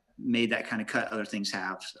haven't made that kind of cut, other things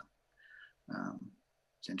have. So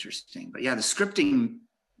it's interesting. But yeah, the scripting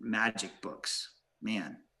magic books,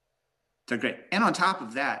 man, they're great. And on top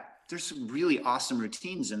of that, there's some really awesome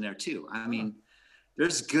routines in there too. I mean,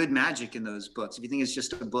 there's good magic in those books. If you think it's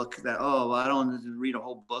just a book that, oh, well, I don't want to read a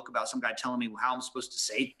whole book about some guy telling me how I'm supposed to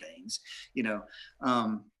say things, you know, I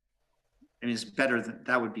mean, it's better than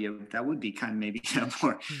that would be kind of maybe a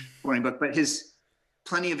more boring book, but his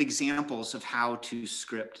plenty of examples of how to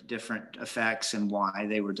script different effects and why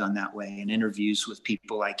they were done that way, and interviews with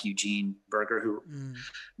people like Eugene Berger, who,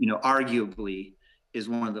 you know, arguably is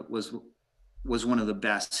was one of the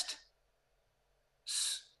best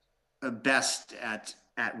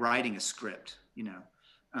at writing a script, you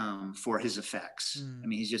know, for his effects. I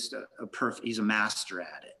mean, he's just he's a master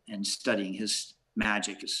at it, and studying his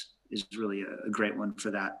magic is really a great one for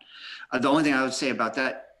that. The only thing I would say about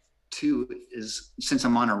that too is, since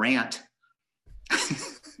I'm on a rant,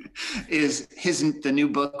 is the new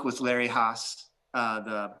book with Larry Haas,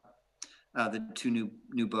 the two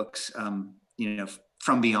new books, you know,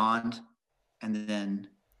 From Beyond, and then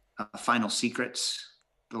Final Secrets,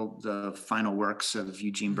 the final works of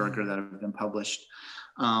Eugene Berger that have been published.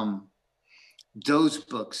 Those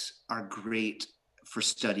books are great for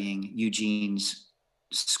studying Eugene's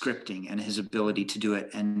scripting and his ability to do it,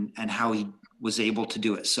 and how he was able to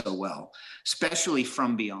do it so well, especially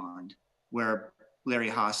From Beyond, where Larry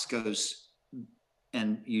Haas goes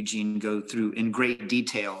and Eugene go through in great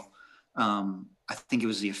detail. I think it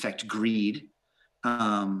was the effect greed.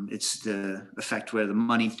 It's the effect where the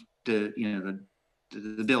money, the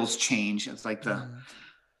bills change. It's like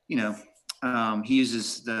you know, he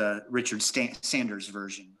uses the Richard Sanders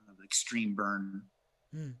version of extreme burn.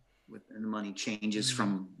 And the money changes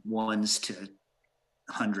from ones to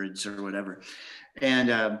hundreds or whatever.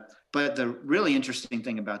 And but the really interesting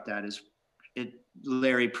thing about that is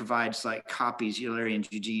Larry provides like copies. Larry and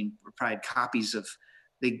Eugene provide copies of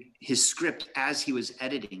his script as he was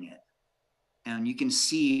editing it, and you can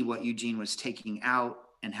see what Eugene was taking out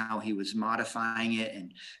and how he was modifying it,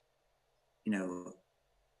 and, you know,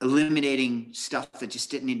 eliminating stuff that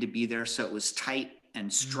just didn't need to be there, so it was tight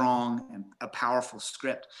and strong and a powerful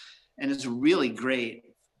script. And it's a really great,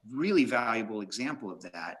 really valuable example of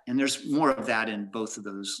that. And there's more of that in both of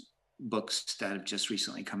those books that have just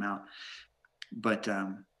recently come out. But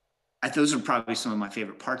those are probably some of my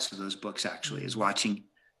favorite parts of those books, actually, is watching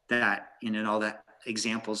that, and all that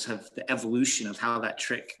examples of the evolution of how that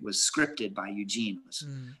trick was scripted by Eugene was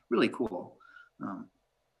really cool.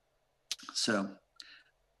 So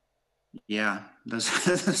yeah,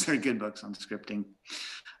 those are good books on scripting,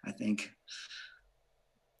 I think.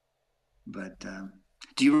 But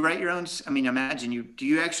do you write your own? I mean, imagine do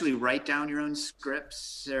you actually write down your own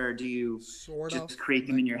scripts, or do you just create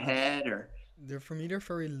them in your head? Or for me, they're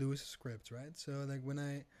very loose scripts, right? So like when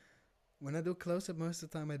I do close up, most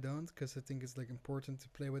of the time I don't, because I think it's like important to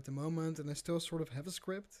play with the moment, and I still sort of have a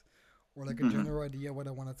script or like a general idea what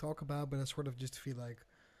I want to talk about, but I sort of just feel like,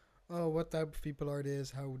 oh, what type of people are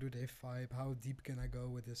this? How do they vibe? How deep can I go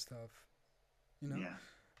with this stuff? You know? Yeah.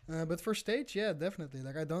 But for stage, yeah, definitely.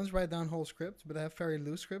 Like I don't write down whole scripts, but I have very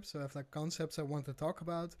loose scripts. So I have like concepts I want to talk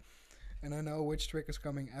about, and I know which trick is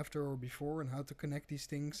coming after or before, and how to connect these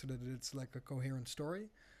things so that it's like a coherent story.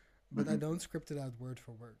 But I don't script it out word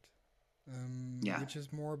for word. Which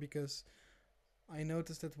is more because I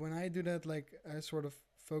noticed that when I do that, like I sort of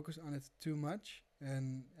focus on it too much,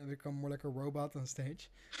 and I become more like a robot on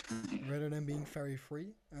stage rather than being very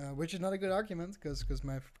free, which is not a good argument, because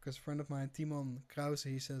a friend of mine, Timon Krause,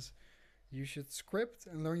 he says you should script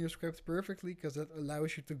and learn your script perfectly, because that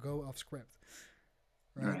allows you to go off script,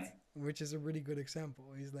 right? Which is a really good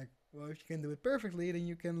example. He's like, well, if you can do it perfectly, then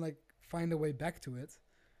you can like find a way back to it,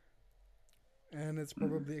 and it's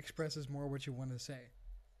probably expresses more what you want to say.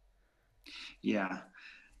 Yeah.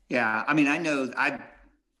 I mean, I know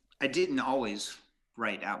I didn't always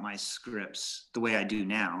write out my scripts the way I do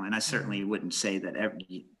now, and I certainly wouldn't say that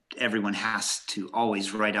everyone has to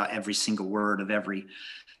always write out every single word of every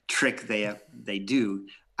trick they do.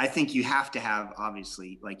 I think you have to have,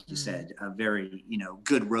 obviously, like you said, a very,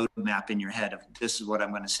 good roadmap in your head of, this is what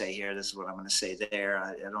I'm going to say here, this is what I'm going to say there.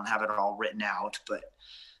 I don't have it all written out, but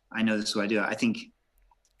I know this is what I do. I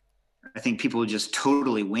think people just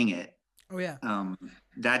totally wing it. Oh yeah.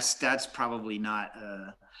 That's probably not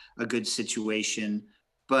a good situation,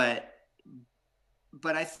 but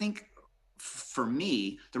I think for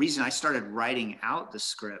me, the reason I started writing out the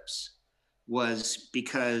scripts was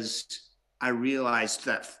because I realized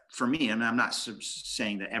that for me, and I'm not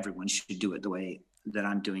saying that everyone should do it the way that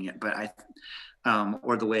I'm doing it, but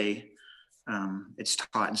or the way it's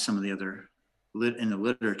taught in some of the other in the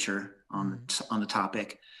literature on the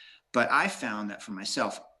topic. But I found that for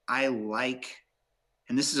myself, I like,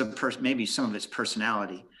 and this is maybe some of it's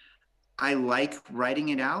personality. I like writing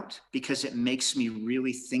it out because it makes me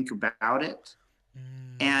really think about it.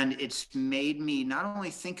 And it's made me not only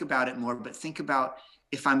think about it more, but think about,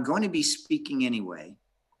 if I'm going to be speaking anyway,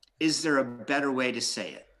 is there a better way to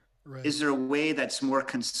say it? Right. Is there a way that's more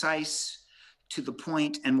concise, to the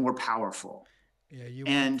point, and more powerful?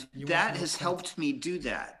 Yeah, that has helped me do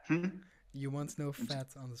that. You want no fat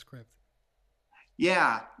on the script.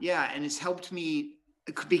 Yeah, and it's helped me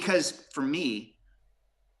because for me,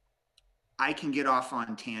 I can get off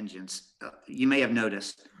on tangents. You may have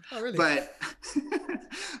noticed. Oh, really?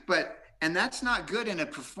 And that's not good in a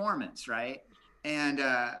performance, right? And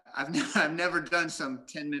I've never done some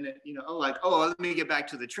 10-minute, let me get back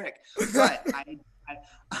to the trick. But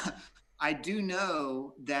I do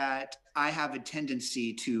know that I have a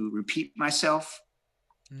tendency to repeat myself.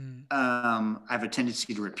 I have a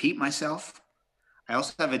tendency to repeat myself. I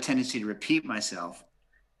also have a tendency to repeat myself.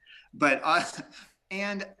 But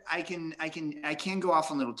and I can go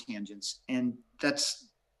off on little tangents, and that's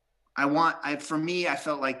for me, I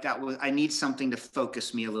felt like I need something to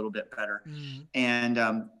focus me a little bit better. And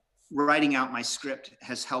writing out my script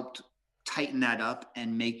has helped tighten that up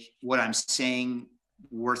and make what I'm saying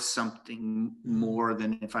worth something more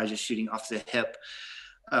than if I was just shooting off the hip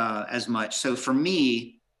as much. So for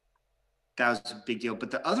me, that was a big deal. But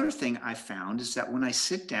the other thing I found is that when I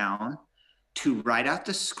sit down to write out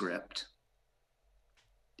the script,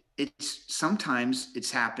 sometimes it's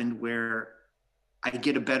happened where I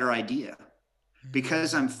get a better idea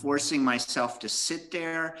because I'm forcing myself to sit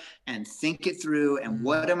there and think it through, and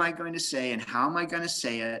what am I going to say and how am I going to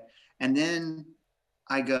say it? And then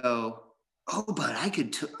I go, oh, but I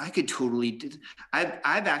could totally do. I've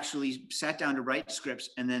actually sat down to write scripts,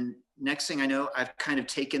 and then next thing I know, I've kind of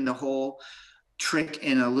taken the whole trick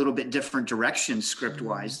in a little bit different direction script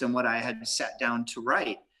wise than what I had sat down to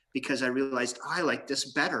write, because I realized, I like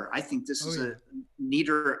this better. I think this is a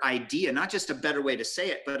neater idea, not just a better way to say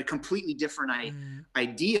it, but a completely different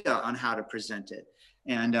idea on how to present it.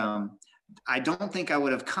 And I don't think I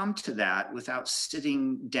would have come to that without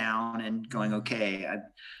sitting down and going, okay,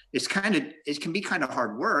 it can be kind of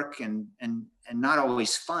hard work and not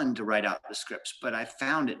always fun to write out the scripts, but I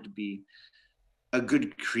found it to be a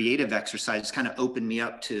good creative exercise. Kind of opened me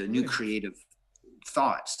up to new creative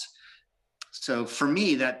thoughts. So for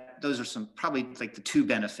me, those are probably like the two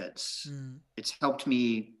benefits. It's helped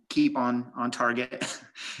me keep on target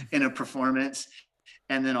in a performance.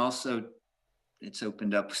 And then also it's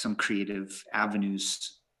opened up some creative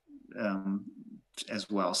avenues as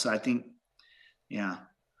well. So I think,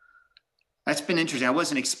 that's been interesting. I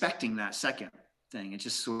wasn't expecting that second thing. It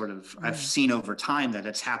just sort of, I've seen over time that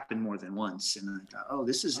it's happened more than once. And I thought, oh,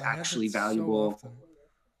 this is actually valuable. So often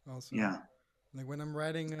also. Yeah. Like when I'm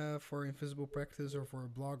writing for Invisible Practice or for a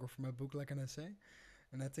blog or for my book, like an essay,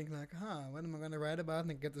 and I think like, what am I going to write about?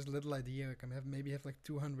 And I get this little idea. I can maybe have like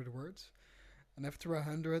 200 words. And after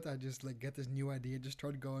 100, I just like get this new idea, just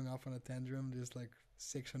start going off on a tantrum, just like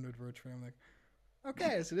 600 words for it. I'm like,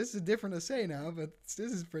 okay, so this is a different essay now, but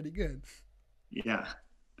this is pretty good. Yeah.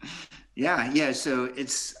 So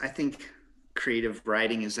I think creative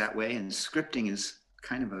writing is that way, and scripting is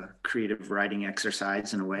kind of a creative writing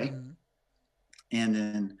exercise in a way.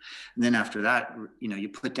 And then after that, you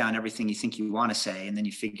put down everything you think you want to say, and then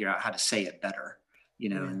you figure out how to say it better,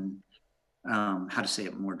 and how to say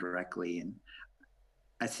it more directly. And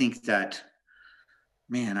I think that,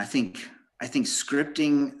 I think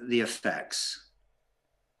scripting the effects,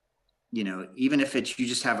 even if you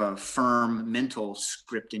just have a firm mental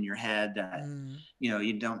script in your head that,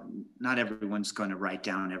 not everyone's going to write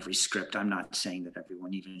down every script. I'm not saying that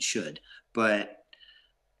everyone even should, but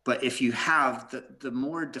if you have the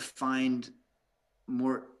more defined,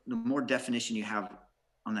 the more definition you have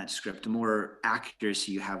on that script, the more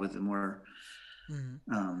accuracy you have with the more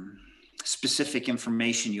specific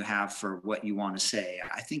information you have for what you want to say,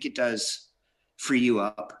 I think it does free you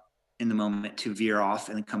up in the moment to veer off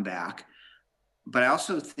and then come back. But I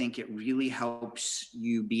also think it really helps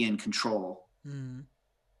you be in control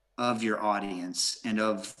of your audience and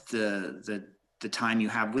of the time you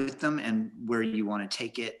have with them and where you want to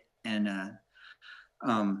take it. And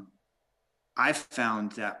I've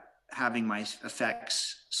found that having my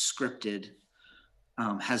effects scripted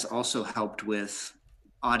has also helped with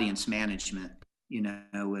audience management,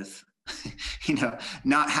 with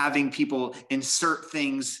not having people insert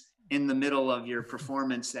things in the middle of your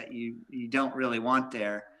performance that you don't really want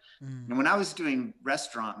there. And when I was doing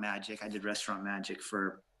restaurant magic, I did restaurant magic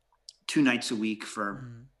for 2 nights a week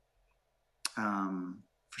for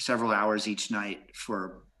several hours each night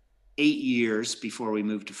for 8 years before we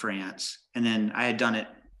moved to France. And then I had done it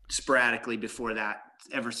sporadically before that,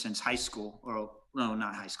 ever since high school, or no,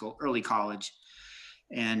 not high school, early college.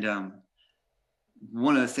 And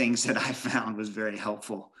one of the things that I found was very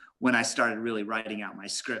helpful when I started really writing out my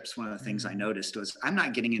scripts. One of the things I noticed was I'm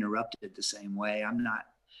not getting interrupted the same way. I'm not,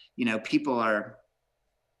 people are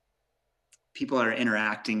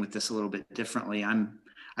interacting with this a little bit differently.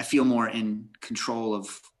 I feel more in control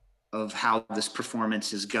of how this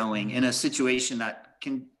performance is going in a situation that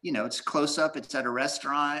can, it's close up, it's at a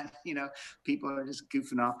restaurant, people are just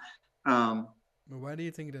goofing off. But why do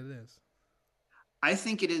you think that is? I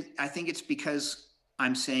think it's because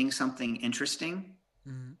I'm saying something interesting.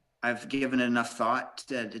 I've given it enough thought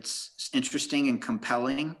that it's interesting and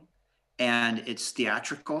compelling, and it's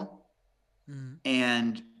theatrical,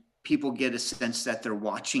 and people get a sense that they're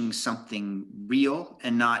watching something real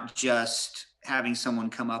and not just having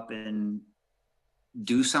someone come up and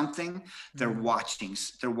do something. They're watching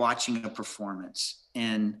a performance,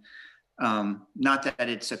 and not that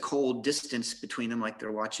it's a cold distance between them, like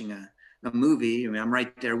they're watching a movie. I mean, I'm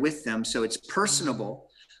right there with them, so it's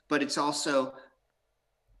personable, but it's also,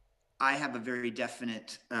 I have a very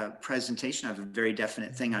definite presentation. I have a very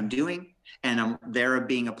definite thing I'm doing, and I'm there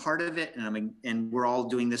being a part of it, and we're all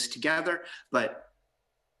doing this together. But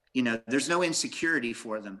there's no insecurity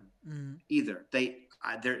for them either. They're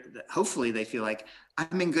hopefully they feel like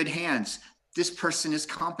I'm in good hands. This person is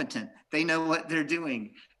competent. They know what they're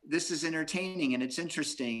doing. This is entertaining and it's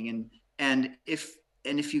interesting. And if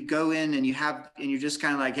you go in and you're just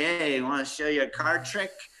kind of like, hey, I want to show you a card trick,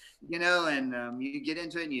 and you get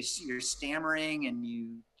into it and you're stammering and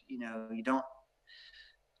you don't,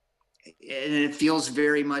 and it feels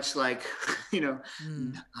very much like,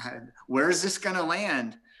 where is this going to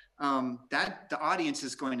land? That the audience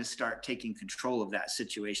is going to start taking control of that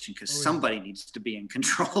situation, because somebody needs to be in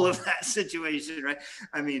control of that situation, right?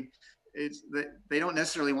 I mean, they don't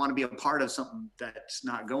necessarily want to be a part of something that's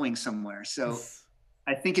not going somewhere. So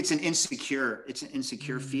I think it's an insecure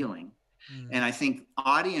feeling. And I think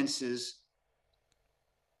audiences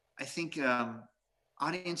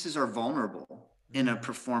are vulnerable in a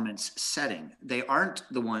performance setting. They aren't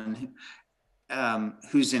the one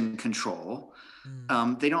who's in control.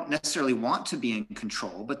 They don't necessarily want to be in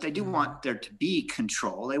control, but they do want there to be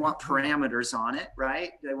control. They want parameters on it,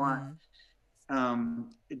 right? They want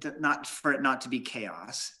not for it not to be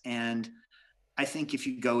chaos. And I think if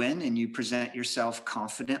you go in and you present yourself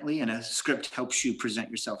confidently, and a script helps you present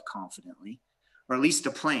yourself confidently, or at least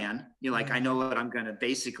a plan, you're like, I know what I'm going to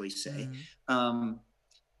basically say, then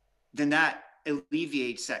that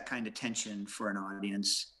alleviates that kind of tension for an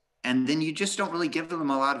audience. And then you just don't really give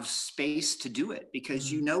them a lot of space to do it, because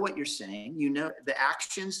you know what you're saying, the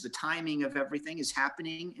actions, the timing of everything is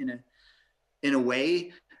happening in a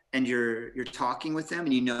way, and you're talking with them,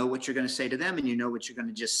 and you know what you're going to say to them, and you know what you're going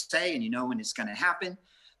to just say, and you know when it's going to happen.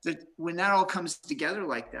 That when that all comes together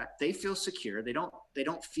like that, they feel secure. They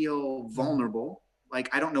don't feel vulnerable.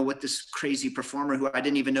 Like, I don't know what this crazy performer who I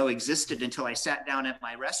didn't even know existed until I sat down at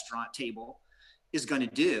my restaurant table is going to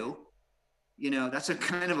do. That's a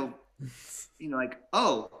kind of a, like,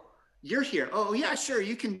 oh, you're here. Oh yeah, sure.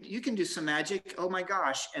 You can do some magic. Oh my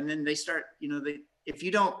gosh. And then they start, if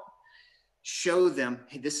you don't show them,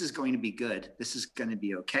 hey, this is going to be good. This is going to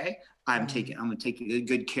be okay. I'm going to take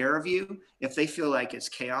good care of you. If they feel like it's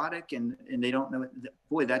chaotic and they don't know,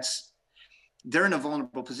 boy, they're in a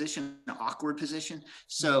vulnerable position, an awkward position.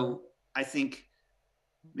 So I think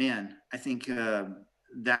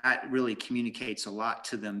that really communicates a lot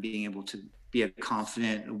to them, being able to be a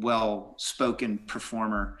confident, well-spoken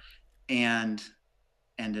performer, and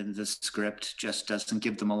then the script just doesn't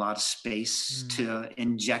give them a lot of space to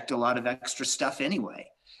inject a lot of extra stuff anyway.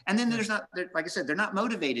 And then like I said, they're not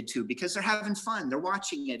motivated to, because they're having fun. They're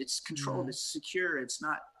watching it. It's controlled. It's secure. It's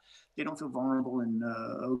not, they don't feel vulnerable and,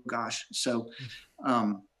 oh gosh. So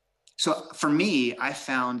for me, I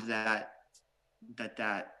found that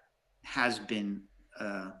has been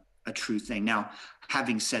a true thing. Now,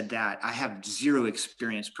 having said that, I have zero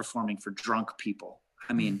experience performing for drunk people.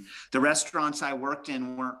 I mean, the restaurants I worked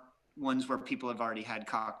in weren't ones where people have already had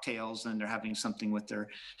cocktails and they're having something with their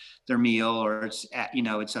meal, or it's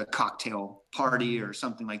it's a cocktail party or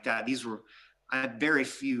something like that. I had very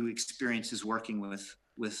few experiences working with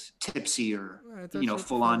with tipsy or, I thought you were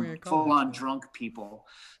performing in full college, on though. drunk people.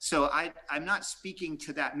 So I'm not speaking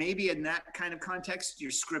to that. Maybe in that kind of context,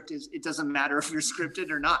 your script it doesn't matter if you're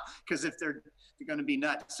scripted or not, because if they're going to be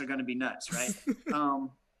nuts, they're going to be nuts, right?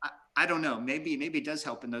 I don't know. Maybe it does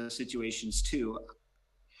help in those situations too.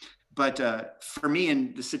 But for me,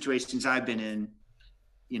 in the situations I've been in,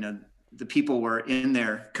 the people were in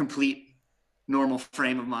their complete normal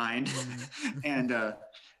frame of mind, and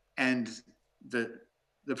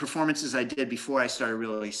the performances I did before I started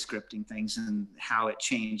really scripting things, and how it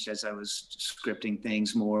changed as I was scripting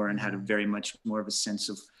things more, and had a very much more of a sense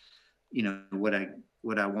of,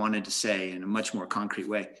 what I wanted to say in a much more concrete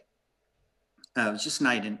way. It was just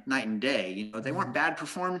night and day. They weren't bad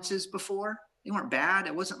performances before. They weren't bad.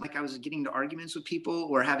 It wasn't like I was getting into arguments with people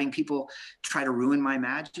or having people try to ruin my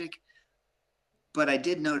magic. But I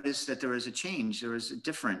did notice that there was a change. There was a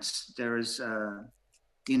difference. There was,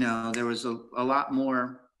 there was a lot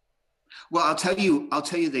more. Well, I'll tell you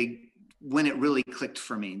when it really clicked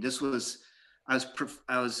for me. This was,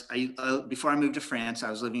 before I moved to France,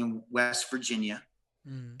 I was living in West Virginia,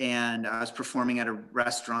 and I was performing at a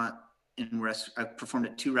restaurant. I performed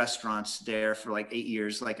at 2 restaurants there for like 8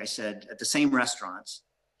 years, like I said, at the same restaurants,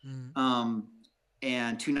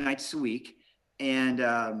 and 2 nights a week. And,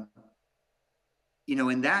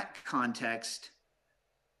 in that context,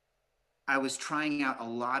 I was trying out a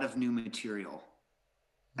lot of new material,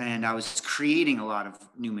 and I was creating a lot of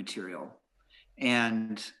new material.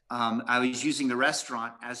 And I was using the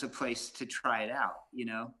restaurant as a place to try it out,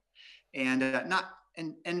 and I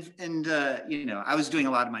was doing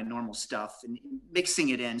a lot of my normal stuff and mixing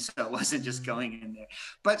it in, so it wasn't just going in there.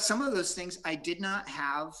 But some of those things I did not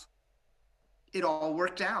have it all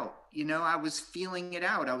worked out. I was feeling it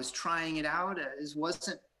out. I was trying it out. It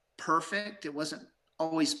wasn't perfect. It wasn't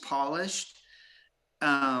always polished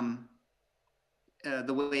the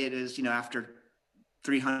way it is, after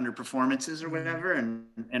 300 performances or whatever,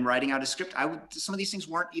 and writing out a script. Some of these things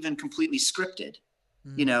weren't even completely scripted.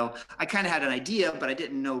 I kind of had an idea, but I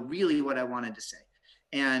didn't know really what I wanted to say.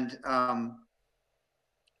 And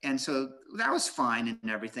so that was fine and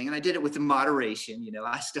everything. And I did it with the moderation.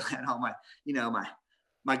 I still had all my,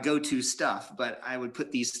 my go-to stuff, but I would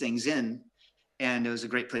put these things in, and it was a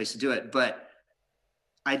great place to do it. But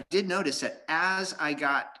I did notice that as I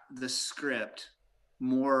got the script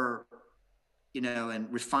more,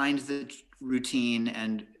 and refined the routine,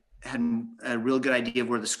 and had a real good idea of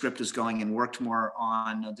where the script was going, and worked more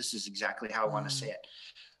on, this is exactly how I want to say it.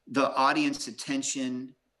 The audience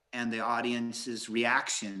attention and the audience's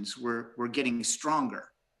reactions were getting stronger.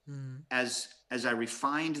 As I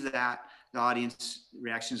refined that, the audience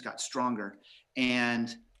reactions got stronger.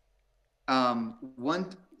 And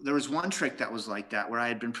there was one trick that was like that, where I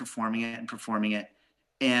had been performing it.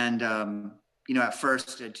 And, at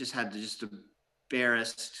first I just had the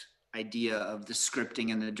barest idea of the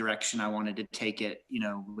scripting and the direction I wanted to take it,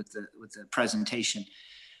 with the presentation.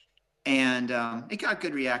 And it got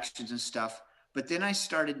good reactions and stuff. But then I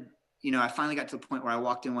started, I finally got to the point where I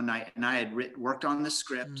walked in one night, and I had worked on the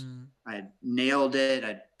script. I had nailed it.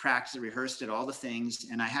 I'd practiced it, rehearsed it, all the things.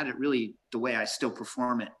 And I had it really the way I still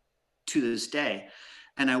perform it to this day.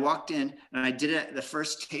 And I walked in, and I did it at the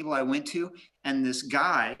first table I went to. And this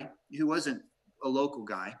guy, who wasn't a local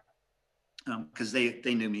guy, because they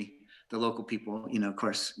knew me, the local people, of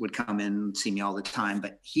course, would come in and see me all the time.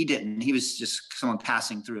 But he didn't. He was just someone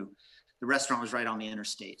passing through. The restaurant was right on the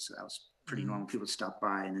interstate, so that was pretty normal. People would stop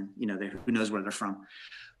by, and then, who knows where they're from.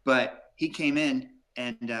 But he came in,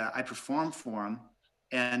 and I performed for him.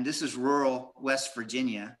 And this is rural West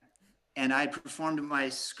Virginia. And I performed my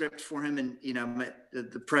script for him, and,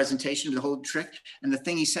 the presentation, the whole trick. And the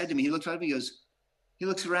thing he said to me, he looked at me, he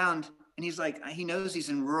looks around, and he's like, he knows he's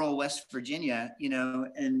in rural West Virginia,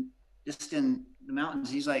 and just in the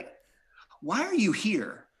mountains. He's like, why are you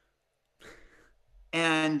here?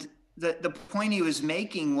 And the point he was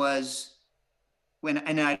making was,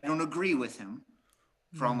 and I don't agree with him,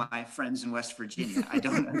 for all my friends in West Virginia, I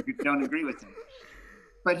don't agree with him.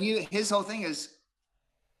 But his whole thing is,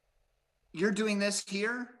 you're doing this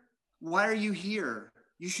here? Why are you here?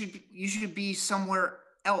 You should be somewhere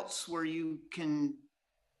else where you can,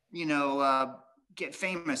 get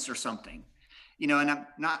famous or something. And I'm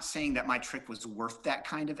not saying that my trick was worth that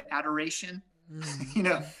kind of adoration,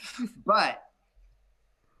 but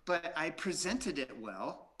I presented it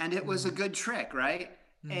well, and it was a good trick, right?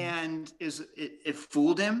 And it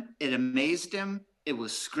fooled him. It amazed him. It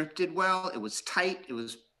was scripted well. It was tight. It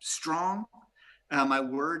was strong. My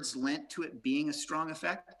words lent to it being a strong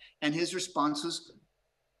effect. And his response was,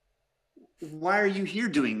 why are you here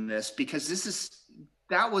doing this? Because this is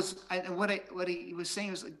that was, and what he was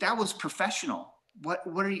saying was like, that was professional. What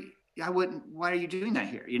are you, why are you doing that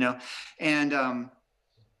here? You know? And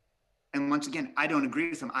once again, I don't agree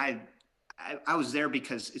with him. I was there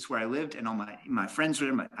because it's where I lived, and all my friends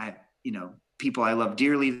were there. You know, people I love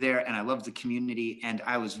dearly there, and I love the community, and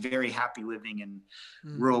I was very happy living in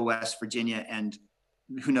rural West Virginia. And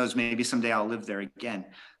who knows, maybe someday I'll live there again.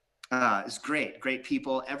 It's great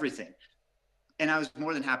people, everything. And I was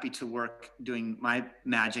more than happy to work doing my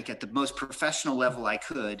magic at the most professional level I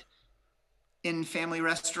could in family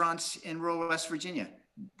restaurants in rural West Virginia.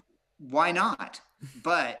 Why not?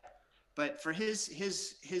 But for his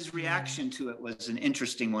reaction to it was an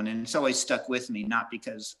interesting one, and it's always stuck with me. Not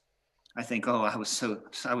because I think, oh, I was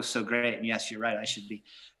so great, and yes, you're right, I should be,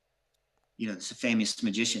 you know, it's a famous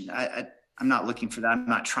magician. I'm not looking for that. I'm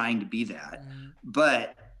not trying to be that.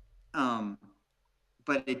 But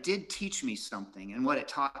it did teach me something, and what it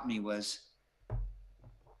taught me was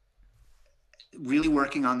really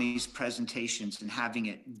working on these presentations and having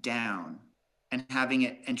it down,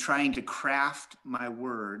 and trying to craft my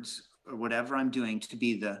words or whatever I'm doing to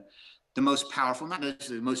be the most powerful, not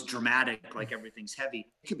necessarily the most dramatic, like everything's heavy.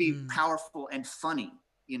 It could be powerful and funny,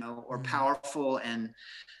 you know, or powerful, and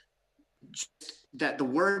just that the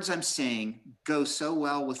words I'm saying go so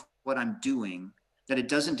well with what I'm doing that it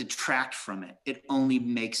doesn't detract from it. It only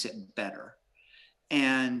makes it better.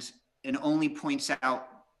 And it only points out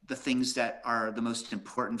the things that are the most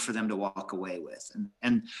important for them to walk away with,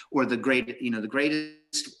 or the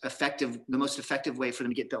most effective way for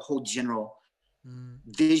them to get the whole general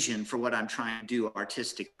vision for what I'm trying to do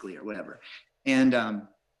artistically or whatever. And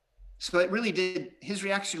so it really did, his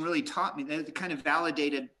reaction really taught me, that it kind of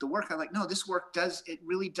validated the work. I'm like, no, this work it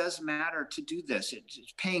really does matter to do this.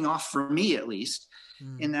 It's paying off for me, at least,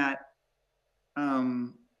 in that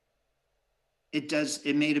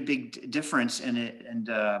it made a big difference in it. And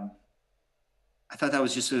I thought that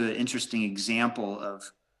was just an interesting example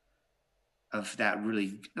of that.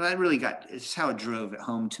 It's how it drove it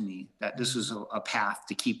home to me that this was a path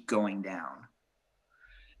to keep going down.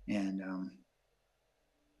 And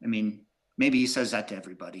I mean, maybe he says that to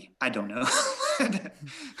everybody. I don't know.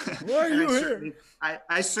 Why are you here?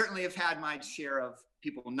 I certainly have had my share of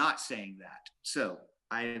people not saying that. So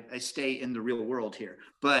I stay in the real world here.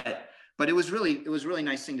 But it was really a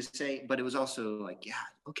nice thing to say. But it was also like, yeah,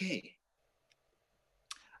 okay,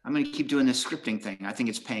 I'm going to keep doing this scripting thing. I think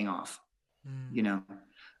it's paying off, you know,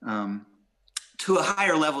 to a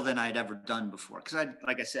higher level than I'd ever done before. Because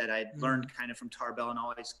like I said, I'd learned kind of from Tarbell, and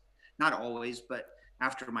not always, but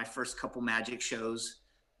after my first couple magic shows,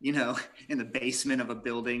 you know, in the basement of a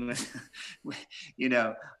building with you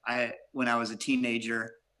know, when I was a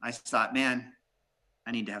teenager, I thought, man,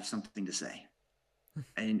 I need to have something to say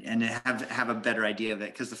and have a better idea of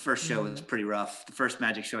it. Because the first show was pretty rough. The first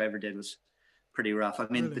magic show I ever did was pretty rough. I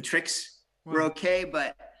mean, the tricks were okay,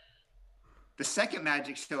 but the second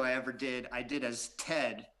magic show I ever did, I did as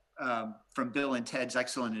Ted from Bill and Ted's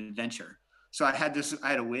Excellent Adventure. So I had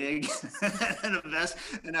a wig and a vest,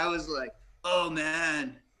 and I was like, oh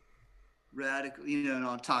man, radical, you know, and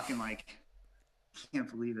I'm talking like,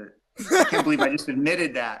 can't believe it. I can't believe I just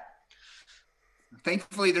admitted that.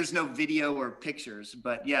 Thankfully, there's no video or pictures,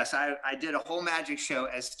 but yes, I did a whole magic show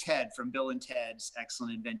as Ted from Bill and Ted's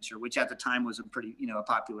Excellent Adventure, which at the time was a pretty, you know, a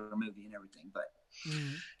popular movie and everything. But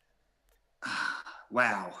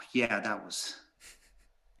wow, yeah, it was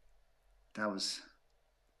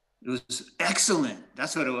excellent.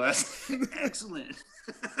 That's what it was. Excellent.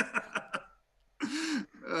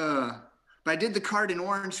 But I did the card in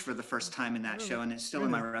orange for the first time in that show, and it's still in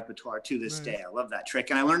my repertoire to this day. I love that trick,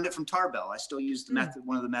 and I learned it from Tarbell. I still use the method,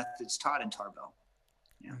 one of the methods taught in Tarbell.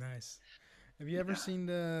 Yeah. Nice. Have you ever seen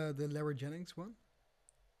the Larry Jennings one?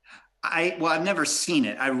 I've never seen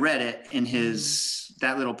it. I read it in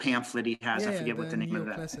that little pamphlet he has. I forget what the name of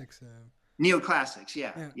that. Neoclassics,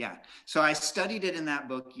 yeah. So I studied it in that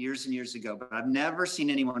book years and years ago, but I've never seen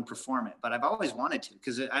anyone perform it. But I've always wanted to,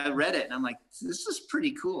 because I read it and I'm like, this is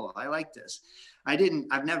pretty cool. I like this.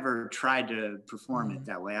 I've never tried to perform it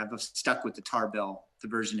that way. I've stuck with the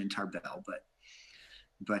version in Tarbell, but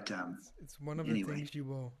it's one of the things you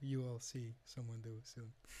will see someone do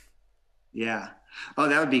soon. Yeah. Oh,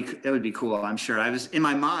 that would be cool. I'm sure. I was in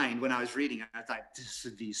my mind when I was reading, I thought this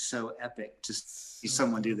would be so epic to see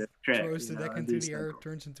someone do this trick. Throws the deck into the air,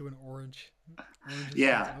 turns into an orange.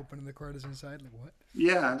 Open and the card is inside. Like what?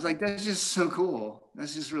 Yeah. I was like, that's just so cool.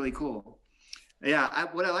 That's just really cool. Yeah.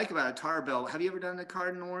 What I like about a Tarbell, have you ever done the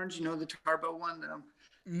card in orange? You know, the Tarbell one that I'm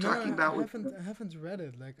talking about? I haven't read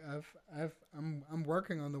it. Like I'm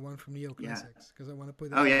working on the one from Neoclassics because I want to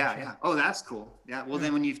put that. Oh yeah. Oh, that's cool. Yeah. Well,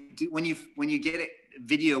 then when you get it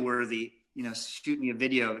video worthy, shoot me a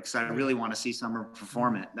video because I really want to see Summer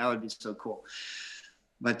perform it. That would be so cool.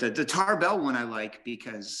 But the Tarbell one I like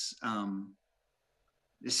because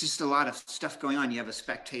there's just a lot of stuff going on. You have a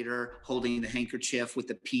spectator holding the handkerchief with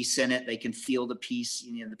the piece in it. They can feel the piece,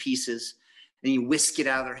 the pieces. And you whisk it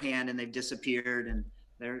out of their hand and they've disappeared and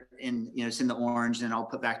they're in, it's in the orange and all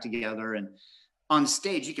put back together. And on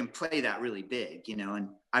stage, you can play that really big, and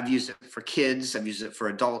I've used it for kids. I've used it for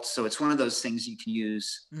adults. So it's one of those things you can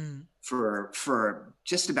use for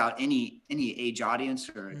just about any age audience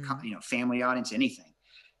or, family audience, anything.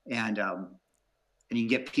 And you can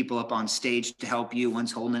get people up on stage to help you.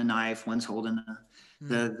 One's holding a knife, one's holding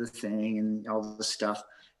the thing and all the stuff.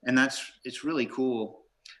 And it's really cool.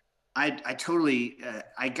 I totally,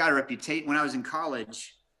 I got a reputation when I was in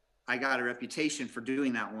college. I got a reputation for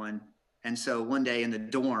doing that one. And so one day in the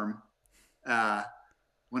dorm,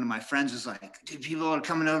 one of my friends was like, dude, people are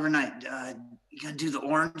coming over tonight. You gonna do the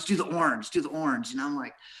orange? Do the orange, do the orange. And I'm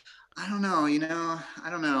like, I don't know, I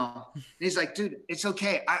don't know. And he's like, dude, it's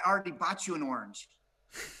okay. I already bought you an orange.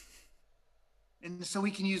 And so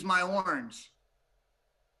we can use my orange.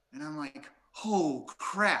 And I'm like, oh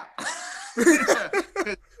crap.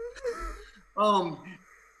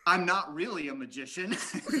 I'm not really a magician.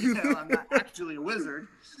 I'm not actually a wizard.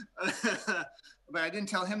 But I didn't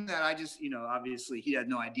tell him that. I just, obviously he had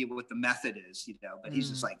no idea what the method is, but he's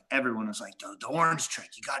just like, everyone was like, the orange trick.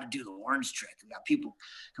 You got to do the orange trick. We got people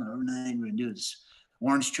coming over tonight. We're going to do this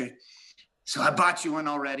orange trick. So I bought you one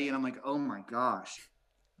already. And I'm like, oh my gosh,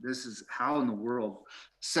 this is how in the world.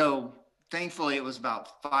 So thankfully it was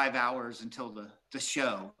about 5 hours until the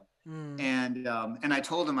show. And I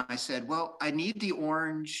told him, I said, well, I need the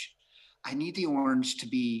orange to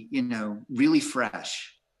be, really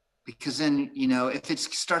fresh, because then, if it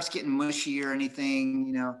starts getting mushy or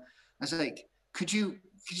anything, I was like, could you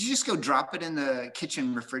just go drop it in the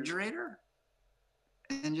kitchen refrigerator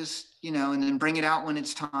and just, and then bring it out when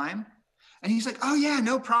it's time? And he's like, oh yeah,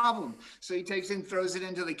 no problem. So he takes it and throws it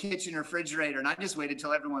into the kitchen refrigerator. And I just waited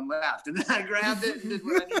till everyone left. And then I grabbed it and did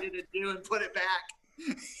what I needed to do and put it back.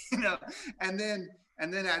 And then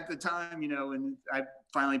at the time, when I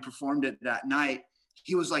finally performed it that night,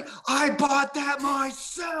 he was like, I bought that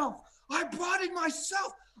myself. I bought it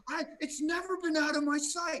myself. It's never been out of my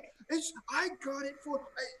sight. I got it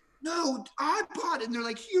I bought it. And they're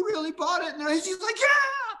like, you really bought it? And he's like,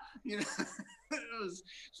 yeah.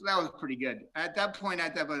 So that was pretty good. At that point, I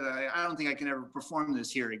don't think I can ever perform this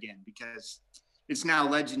here again because it's now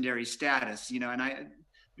legendary status, and I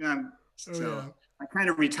kind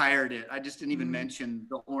of retired it. I just didn't even mention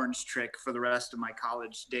the orange trick for the rest of my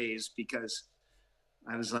college days because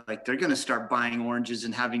I was like, they're going to start buying oranges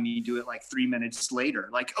and having me do it like 3 minutes later.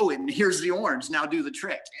 Like, oh, and here's the orange. Now do the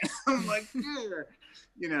trick. And I'm like,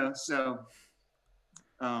 so,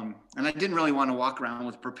 and I didn't really want to walk around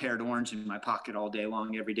with prepared orange in my pocket all day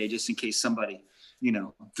long, every day, just in case somebody,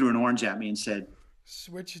 threw an orange at me and said,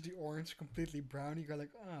 switch the orange completely brown. You go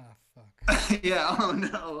like, fuck. Yeah. Oh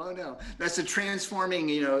no. That's a transforming,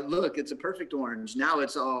 look, it's a perfect orange. Now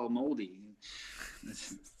it's all moldy.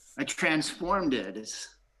 I transformed it. It's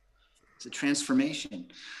a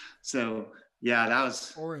transformation. So yeah, that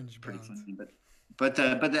was orange pretty brown. funny. But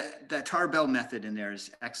that Tarbell method in there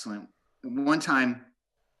is excellent. One time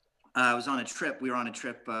I was on a trip. We were on a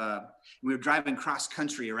trip. We were driving cross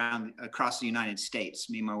country across the United States,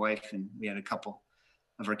 me and my wife, and we had a couple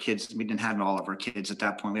of our kids. We didn't have all of our kids at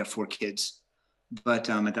that point. We have 4 kids, but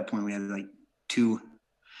at that point we had like 2.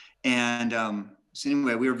 And so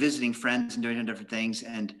anyway, we were visiting friends and doing different things,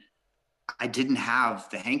 and I didn't have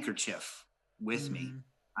the handkerchief with me.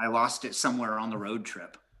 I lost it somewhere on the road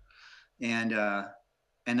trip, and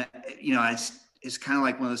it's kind of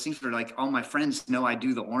like one of those things where like all my friends know I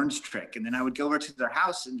do the orange trick, and then I would go over to their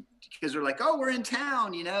house, and because they're like, oh, we're in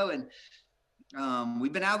town, and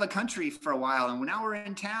we've been out of the country for a while, and now we're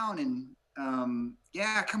in town, and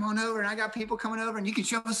yeah, come on over, and I got people coming over, and you can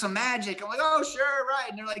show us some magic. I'm like, oh, sure, right.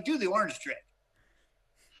 And they're like, do the orange trick.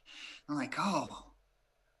 I'm like, oh,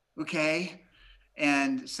 okay.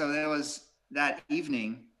 And so there was that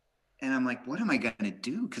evening, and I'm like, what am I going to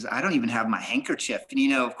do? Because I don't even have my handkerchief.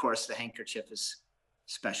 And of course, the handkerchief is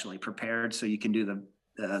specially prepared so you can do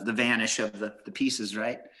the vanish of the pieces,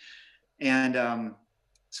 right? And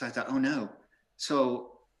so I thought, oh no.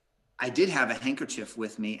 So I did have a handkerchief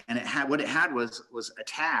with me, and what it had was a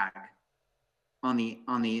tag on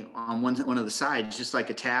one of the sides, just like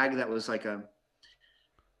a tag that was like a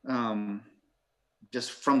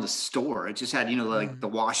just from the store. It just had, like the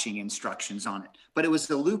washing instructions on it, but it was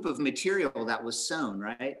the loop of material that was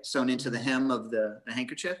sewn into the hem of the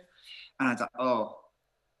handkerchief. And I thought, oh,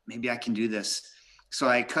 maybe I can do this. So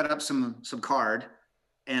I cut up some card,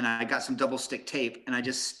 and I got some double stick tape, and I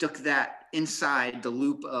just stuck that inside the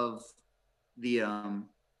loop of the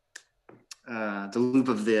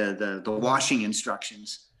the washing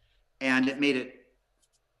instructions, and it made it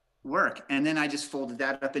work. And then I just folded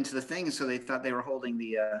that up into the thing, and so they thought they were holding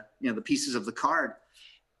the the pieces of the card,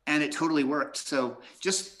 and it totally worked. So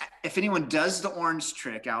just if anyone does the orange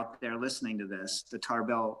trick out there listening to this, the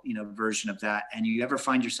tarbell version of that, and you ever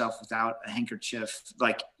find yourself without a handkerchief,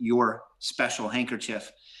 like your special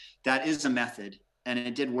handkerchief, that is a method, and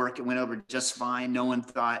it did work. It went over just fine. No one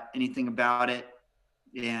thought anything about it,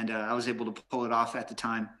 and I was able to pull it off at the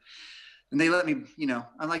time. And they let me,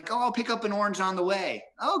 I'm like, oh, I'll pick up an orange on the way.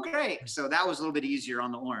 Oh, great. So that was a little bit easier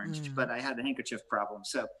on the orange, but I had the handkerchief problem.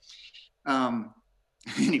 So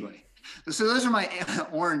anyway, so those are my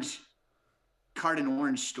card and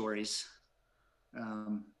orange stories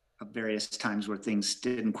of various times where things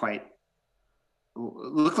didn't quite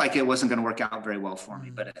look like it wasn't going to work out very well for me,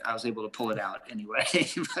 but I was able to pull it out anyway.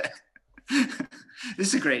 But this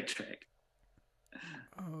is a great trick.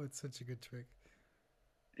 Oh, it's such a good trick.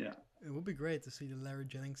 Yeah. It would be great to see the Larry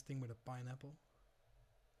Jennings thing with a pineapple.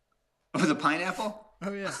 With a pineapple?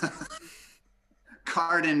 Oh, yeah.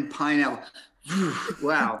 Card and pineapple.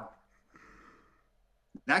 Wow.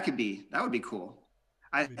 That would be cool.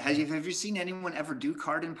 Have you seen anyone ever do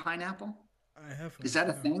card and pineapple? I haven't. Is that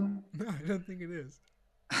a thing? No, I don't think it is.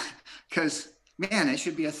 Because, man, it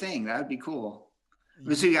should be a thing. That would be cool.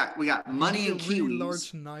 Yeah. So we got money and kiwis. Really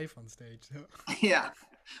large knife on stage. So. Yeah.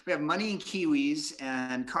 We have money and kiwis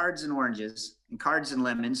and cards and oranges and cards and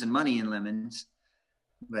lemons and money and lemons.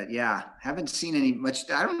 But yeah, haven't seen any much.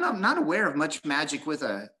 I don't know. I'm not aware of much magic with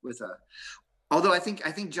a. Although I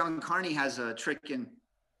think John Carney has a trick in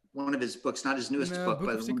one of his books, not his newest book, Book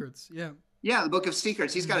but of Secrets. Yeah. Yeah, the Book of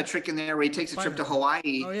Secrets. He's got a trick in there where he takes a trip to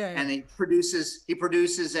Hawaii and he produces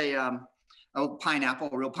a pineapple,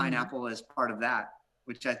 a real pineapple as part of that.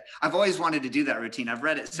 Which I've always wanted to do that routine. I've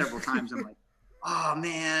read it several times. I'm like, oh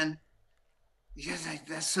man,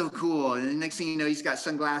 that's so cool. And the next thing you know, he's got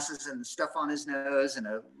sunglasses and stuff on his nose and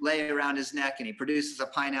a lei around his neck, and he produces a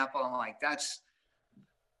pineapple. I'm like, that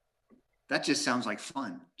just sounds like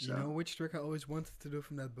fun. So. You know which trick I always wanted to do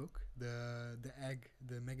from that book? The egg,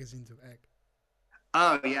 the magazines of egg.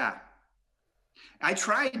 Oh yeah. I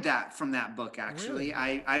tried that from that book, actually.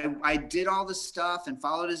 Really? I did all the stuff and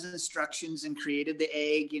followed his instructions and created the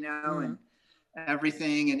egg, and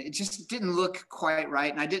everything. And it just didn't look quite right.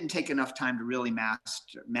 And I didn't take enough time to really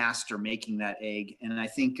master making that egg. And I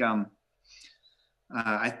think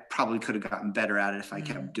I probably could have gotten better at it if I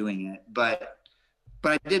kept doing it. But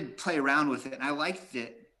I did play around with it and I liked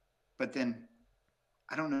it. But then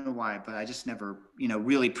I don't know why, but I just never,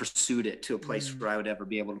 really pursued it to a place where I would ever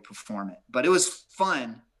be able to perform it. But it was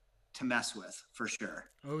fun to mess with, for sure.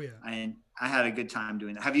 Oh, yeah. I had a good time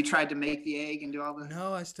doing that. Have you tried to make the egg and do all the...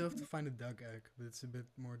 No, I still have to find a duck egg, but it's a bit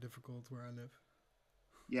more difficult where I live.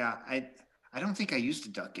 Yeah, I don't think I used a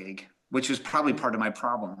duck egg, which was probably part of my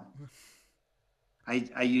problem.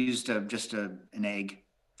 I used just an egg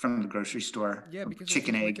from the grocery store. Yeah, because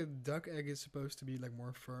chicken egg. Like a duck egg is supposed to be like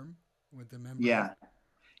more firm with the membrane.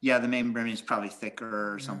 Yeah, the membrane is probably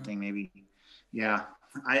thicker or something, maybe. Yeah,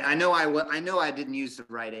 I know I didn't use the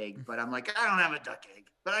right egg, but I'm like, I don't have a duck egg,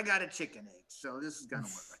 but I got a chicken egg, so this is gonna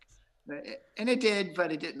work. And it did,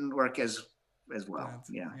 but it didn't work as well.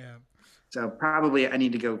 Yeah. So probably I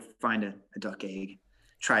need to go find a duck egg,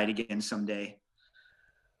 try it again someday.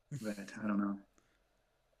 But I don't know.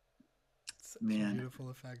 It's such a beautiful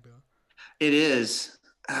effect, though. It is.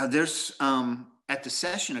 There's at the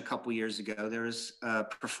session a couple years ago, there was a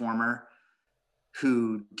performer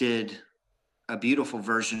who did a beautiful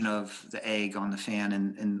version of the egg on the fan,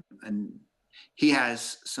 and he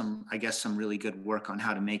has some really good work on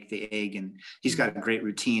how to make the egg, and he's got a great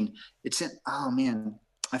routine. It's in, oh man,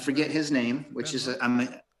 I forget his name, which is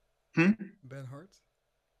Ben Hart?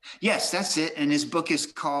 Yes, that's it. And his book is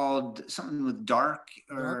called something with dark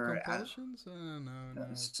compulsions? No.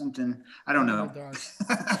 Something. I don't know.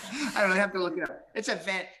 I don't have to look it up. It's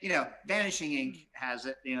Vanishing Ink has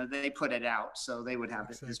it. They put it out, so they would have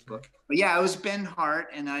it in this book. But yeah, it was Ben Hart,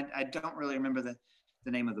 and I don't really remember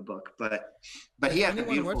the name of the book, but he had a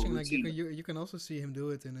beautiful watching, routine. Like you can also see him do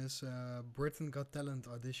it in his Britain Got Talent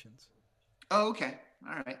auditions. Oh, okay.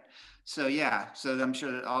 All right. So I'm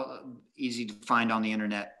sure that all easy to find on the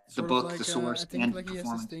internet. The book, the source, I think and he performance.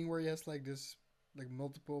 has this thing where he has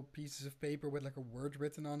multiple pieces of paper with a word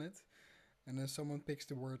written on it, and then someone picks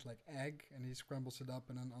the word egg and he scrambles it up,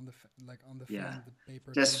 and then on the fan the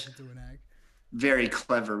paper turns into an egg. Very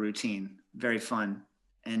clever routine, very fun,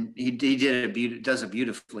 and he does it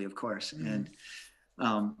beautifully, of course. And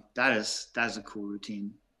That is a cool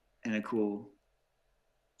routine and a cool,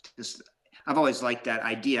 just, I've always liked that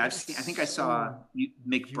idea. I think I It's saw so McBride,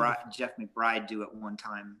 beautiful. Jeff McBride do it one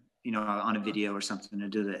time, on a Huh. video or something, to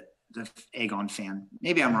do the egg on fan.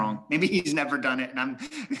 Maybe I'm Mm. wrong. Maybe he's never done it and I'm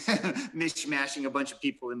mishmashing a bunch of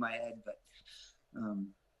people in my head, but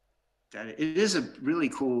um, that it is a really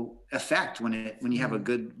cool effect when you have a Mm.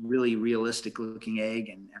 good, really realistic looking egg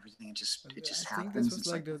and everything. It I just think this happens. was It's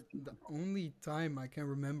like like, the only time I can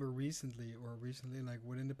remember recently, like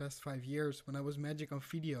within the past 5 years, when I was magic on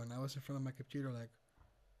video and I was in front of my computer, like,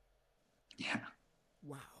 yeah,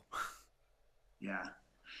 wow. yeah.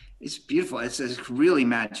 It's beautiful. It's a really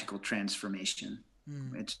magical transformation.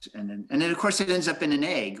 Mm. And then of course it ends up in an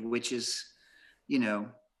egg, you know,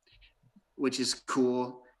 which is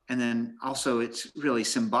cool. And then also it's really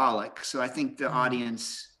symbolic. So I think the Mm.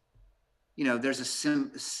 audience, there's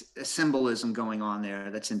a symbolism going on there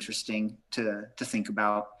that's interesting to think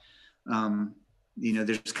about. Um,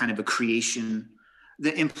 there's kind of a creation,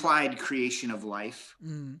 the implied creation of life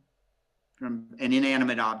Mm. from an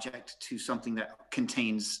inanimate object to something that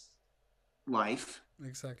contains life,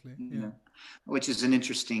 Exactly. you Yeah. know, which is an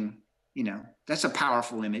interesting, that's a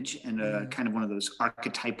powerful image and a Mm. kind of one of those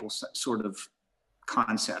archetypal sort of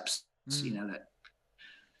concepts, Mm. that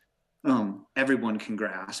everyone can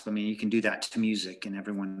grasp. I mean, you can do that to music and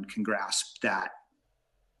everyone can grasp that.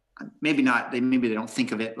 Maybe not, maybe they don't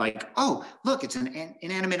think of it like, oh, look, it's an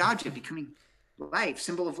inanimate object becoming life,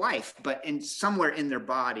 symbol of life. But somewhere in their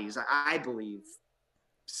bodies, I believe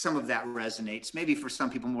some of that resonates, maybe for some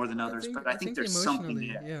people more than others, but I I think think there's something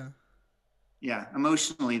emotionally, there. yeah. Yeah,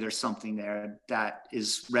 emotionally, there's something there that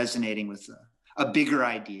is resonating with a bigger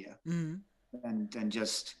idea Mm. than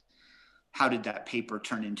just how did that paper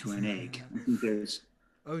turn into an egg. I think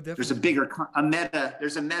Oh, there's a definitely. bigger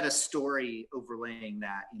there's a meta story overlaying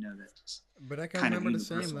that, that's But I can kind of remember the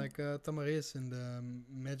same, universal. like Tamaris in the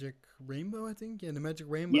Magic Rainbow, I think. Yeah, in the Magic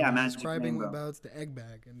Rainbow, Yeah, he's Magic describing Rainbow. about the egg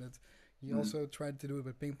bag, and that he Mm-hmm. also tried to do it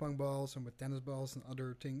with ping pong balls and with tennis balls and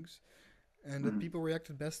other things, and that Mm-hmm. people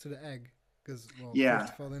reacted best to the egg because, well, first Yeah,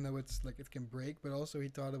 of all, they know it's like it can break, but also he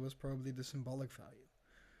thought it was probably the symbolic value.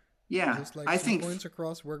 yeah. Just like I some think, coins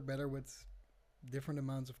across work better with different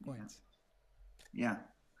amounts of yeah, coins. yeah,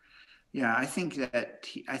 yeah. I think that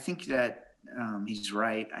he's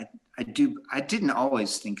right. I didn't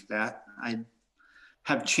always think that. I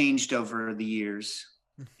have changed over the years.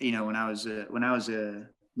 When I was a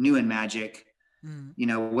new in magic,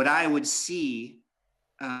 Mm. what I would see,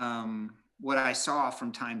 what I saw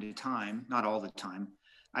from time to time, not all the time.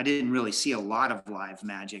 I didn't really see a lot of live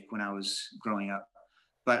magic when I was growing up,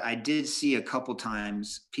 but I did see a couple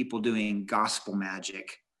times people doing gospel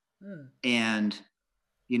magic, Mm. and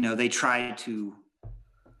they try to,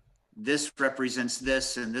 this represents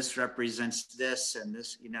this and this represents this and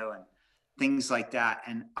this, and things like that.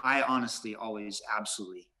 And I honestly always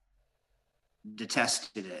absolutely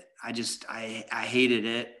detested it. I hated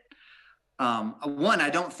it. One, I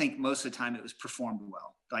don't think most of the time it was performed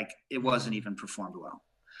well. Like it wasn't Mm. even performed well.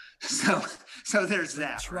 So, so there's Like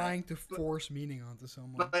that, right? trying to force meaning onto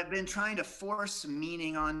someone. But I've been trying to force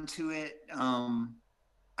meaning onto it.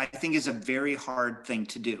 I think is a very hard thing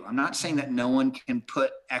to do. I'm not saying that Mm. no one can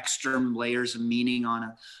put extra layers of meaning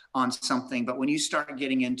on something, but when you start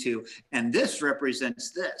getting into, and this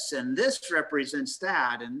represents this, and this represents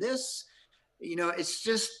that, and this, it's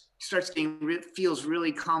just starts getting feels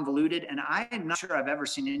really convoluted. And I'm not sure I've ever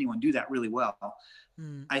seen anyone do that really well.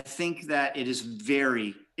 Mm. I think that it is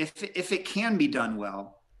very, if it can be done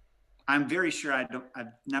well, I'm very sure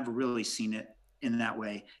I've never really seen it in that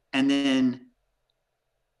way. And then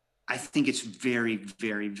I think it's very,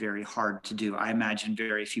 very, very hard to do. I imagine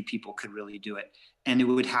very few people could really do it. And it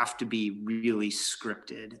would have to be really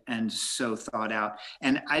scripted and so thought out.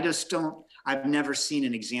 And I've never seen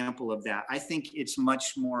an example of that. I think it's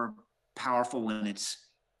much more powerful when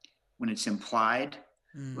it's implied.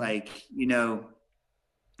 Mm. Like,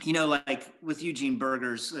 like with Eugene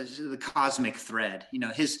Berger's the cosmic thread.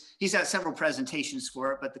 He's had several presentations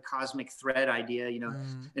for it, but the cosmic thread idea,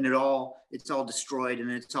 Mm. and it's all destroyed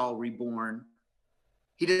and it's all reborn.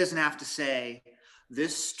 He doesn't have to say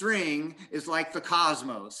this string is like the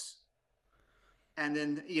cosmos, and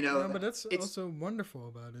then No, but that's it's also wonderful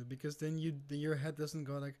about it because then your head doesn't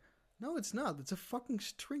go like, no, it's not. It's a fucking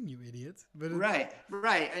string, you idiot. But it,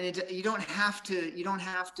 right, and you don't have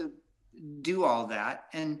to do all that,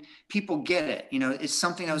 and people get it. It's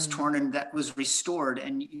something that was mm, torn and that was restored,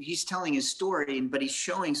 and he's telling his story, but he's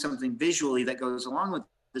showing something visually that goes along with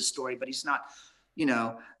the story, but he's not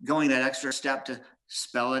going that extra step to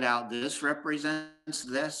spell it out. This represents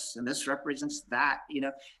this and this represents that,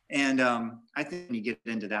 and I think when you get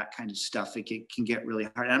into that kind of stuff, it can get really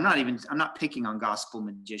hard. And I'm not picking on gospel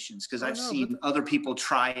magicians, because Oh I've no, but seen other people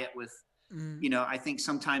try it with, mm, I think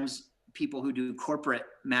sometimes people who do corporate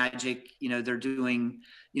magic, they're doing,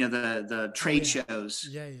 the oh trade yeah, shows,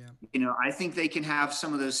 yeah, yeah. I think they can have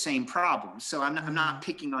some of those same problems. So I'm not Mm,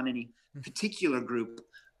 picking on any particular group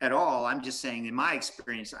at all. I'm just saying, in my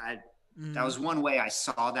experience, that mm, was one way I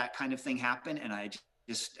saw that kind of thing happen, and I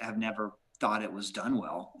just have never thought it was done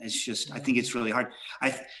well. It's just, I think yeah. it's really hard.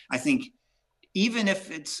 I think even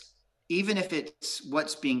if it's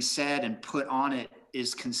what's being said and put on it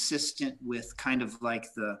is consistent with kind of like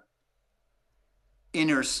the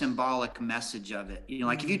inner symbolic message of it,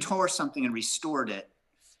 like if you Mm, tore something and restored it,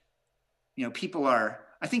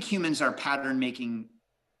 I think humans are pattern making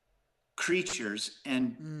creatures,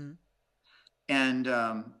 and mm, and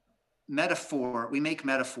we make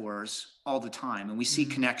metaphors all the time, and we see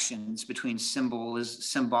mm, connections between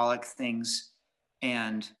symbolic things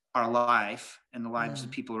and our life and the lives of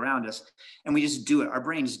mm, people around us, and we just do it. Our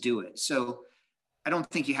brains do it. So I don't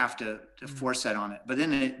think you have to mm, force that on it. But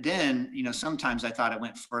then sometimes I thought it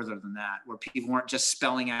went further than that, where people weren't just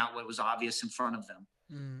spelling out what was obvious in front of them,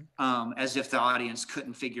 mm. as if the audience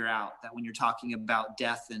couldn't figure out that when you're talking about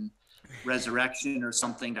death and resurrection or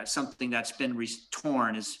something that's been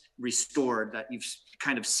torn is restored, that you've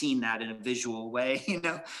kind of seen that in a visual way, and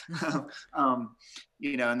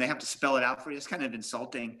they have to spell it out for you. It's kind of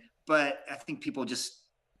insulting, but I think people just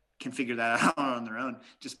can figure that out on their own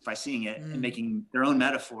just by seeing it and Mm, making their own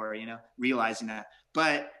metaphor, realizing that.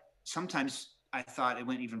 But sometimes I thought it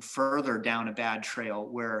went even further down a bad trail,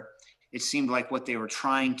 where it seemed like what they were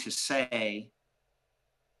trying to say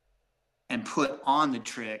and put on the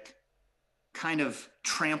trick kind of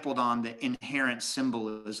trampled on the inherent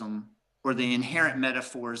symbolism or the inherent mm,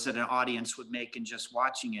 metaphors that an audience would make in just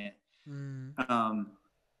watching it. mm, Um,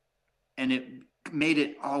 and it made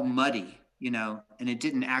it all muddy, and it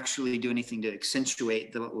didn't actually do anything to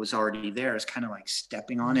accentuate what was already there. It's kind of like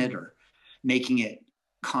stepping on it mm, or making it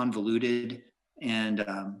convoluted. And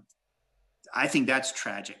I think that's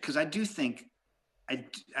tragic, because I do think,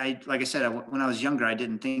 like I said, when I was younger, I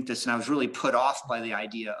didn't think this, and I was really put off by the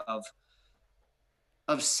idea of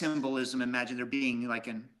symbolism. Imagine there being like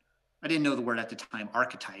I didn't know the word at the time,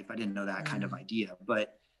 archetype. I didn't know that kind of mm, idea,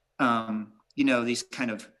 but these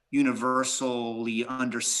kind of universally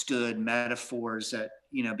understood metaphors that,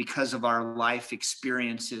 because of our life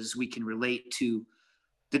experiences, we can relate to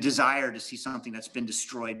the desire to see something that's been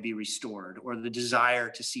destroyed be restored, or the desire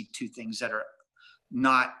to see two things that are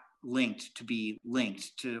not linked to be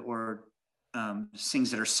linked to, or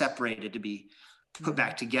things that are separated to be put mm,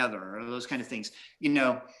 back together, or those kind of things.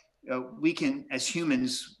 We can, as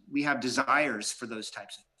humans, we have desires for those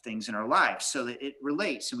types of things in our lives, so that it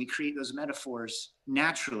relates, and we create those metaphors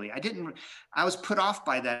naturally. I was put off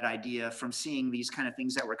by that idea from seeing these kind of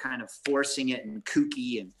things that were kind of forcing it and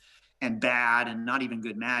kooky and bad and not even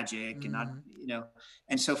good magic, and not, mm.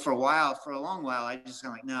 and so for a long while, I just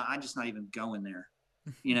kind of like, no, I'm just not even going there,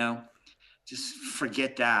 you know, just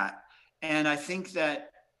forget that. And I think that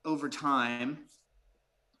over time,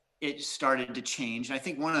 it started to change. I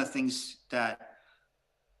think one of the things that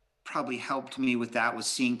probably helped me with that was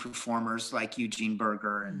seeing performers like Eugene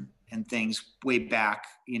Berger Mm, and things way back,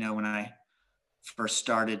 when I first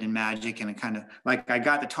started in magic. And it kind of like, I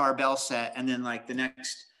got the tar bell set, and then like the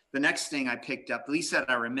next thing I picked up, at least that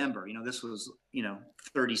I remember, this was,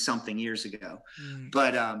 30 something years ago. mm,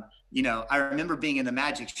 But, I remember being in the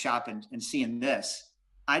magic shop and seeing this.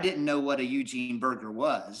 I didn't know what a Eugene Berger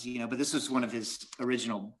was, but this was one of his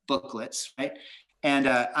original booklets, right? And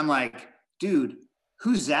I'm like, dude,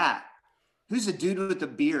 who's that? Who's the dude with the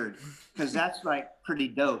beard? Because that's like pretty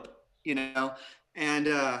dope, And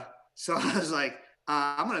so I was like,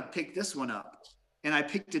 I'm gonna pick this one up. And I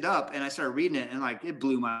picked it up and I started reading it, and like it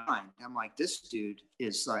blew my mind. I'm like, this dude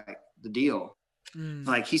is like the deal. mm,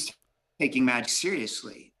 Like, he's taking magic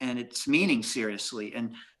seriously and its meaning seriously,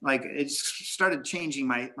 and like it started changing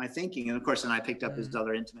my thinking. And of course, then I picked up his mm,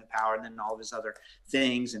 other intimate power, and then all of his other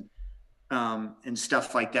things, and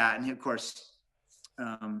stuff like that. And of course,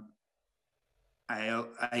 um, I owe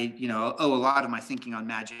a lot of my thinking on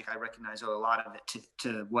magic. I recognize owe a lot of it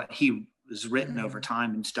to what he was written over mm,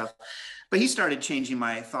 time and stuff. But he started changing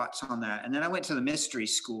my thoughts on that. And then I went to the mystery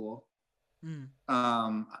school, mm,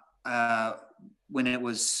 um, uh, when it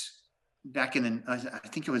was back I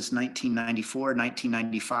think it was 1994,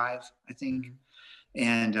 1995, I think. mm,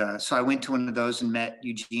 And so I went to one of those and met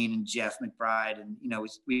Eugene and Jeff McBride, and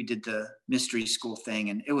we did the mystery school thing,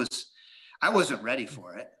 and I wasn't ready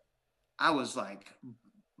for it. I was like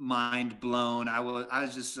mind blown. I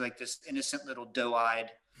was just like this innocent little doe-eyed,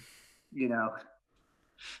 you know,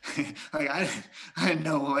 like I didn't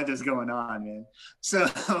know what was going on, man. So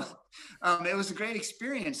it was a great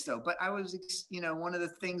experience though. But I was, one of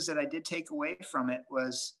the things that I did take away from it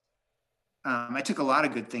was, I took a lot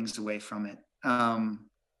of good things away from it.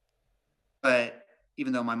 But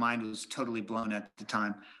even though my mind was totally blown at the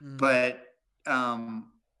time, but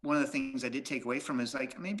one of the things I did take away from it is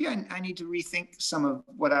like, maybe I need to rethink some of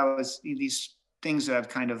what these things that I've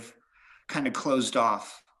kind of closed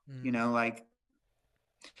off, like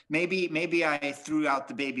maybe I threw out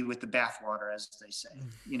the baby with the bathwater, as they say.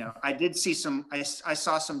 I did see I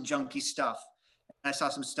saw some junky stuff. I saw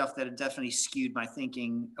some stuff that had definitely skewed my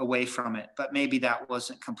thinking away from it, but maybe that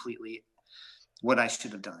wasn't completely what I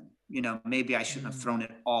should have done. Maybe I shouldn't have thrown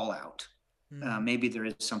it all out. Maybe there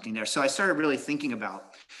is something there. So I started really thinking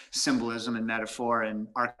about symbolism and metaphor and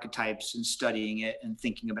archetypes and studying it and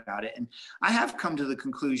thinking about it. And I have come to the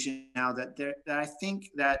conclusion now that I think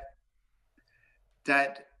that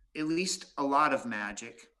at least a lot of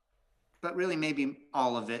magic, but really maybe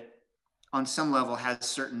all of it, on some level has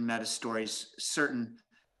certain meta stories, certain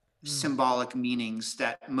symbolic meanings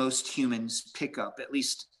that most humans pick up, at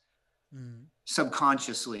least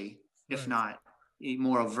subconsciously, if not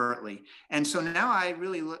more overtly. And so now I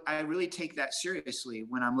really take that seriously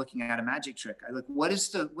when I'm looking at a magic trick. I look, what's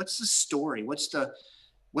the story? What's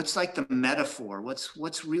like the metaphor?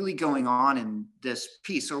 What's really going on in this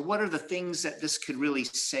piece? Or what are the things that this could really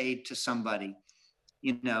say to somebody?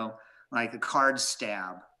 Like a card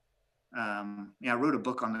stab. I wrote a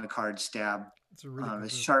book on the card stab. It's a really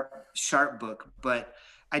sharp book, but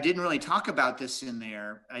I didn't really talk about this in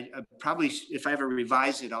there. I probably, if I ever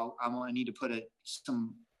revise it, I need to put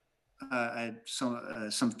some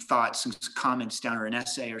thoughts, some comments down, or an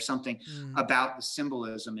essay or something about the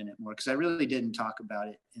symbolism in it more, because I really didn't talk about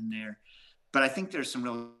it in there. But I think there's some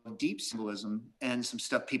real deep symbolism and some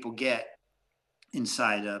stuff people get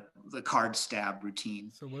inside the card stab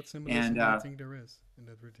routine. So what symbolism do you think there is in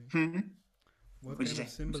that routine? What kind of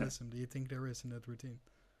symbolism do you think there is in that routine?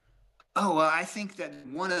 Oh, well, I think that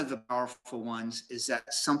one of the powerful ones is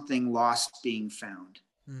that something lost being found,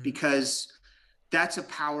 because that's a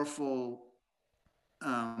powerful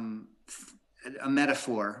a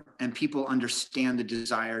metaphor, and people understand the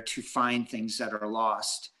desire to find things that are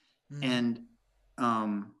lost, and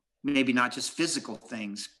maybe not just physical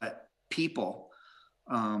things, but people,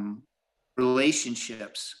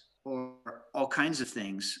 relationships, or all kinds of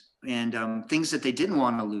things, and things that they didn't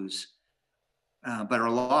want to lose, but are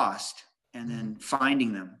lost, and then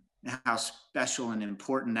finding them, and how special and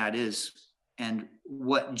important that is, and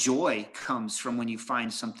what joy comes from when you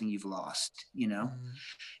find something you've lost,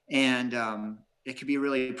 and it could be a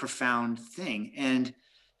really profound thing. And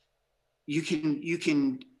you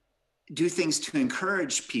can do things to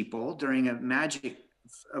encourage people during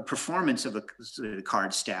a performance of a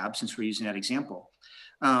card stab, since we're using that example.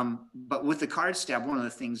 But with the card stab, one of the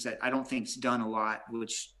things that I don't think is done a lot,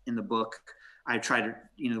 which in the book I try to,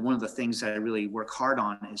 one of the things that I really work hard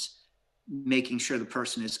on is making sure the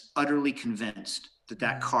person is utterly convinced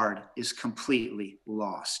that card is completely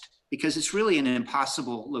lost, because it's really an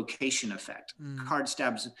impossible location effect. Card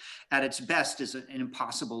stabs at its best is an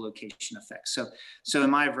impossible location effect. So in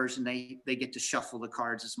my version, they get to shuffle the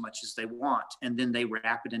cards as much as they want, and then they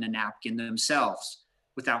wrap it in a napkin themselves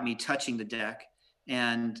without me touching the deck,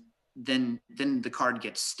 and then the card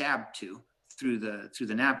gets stabbed through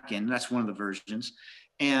the napkin. That's one of the versions.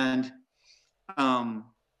 And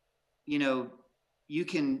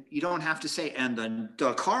you don't have to say, and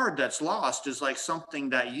the card that's lost is like something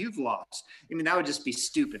that you've lost. I mean, that would just be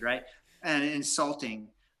stupid, right? And insulting.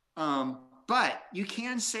 But you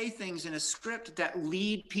can say things in a script that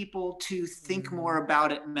lead people to think more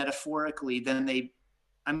about it metaphorically than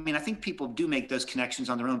I think people do make those connections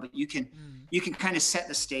on their own, but you can kind of set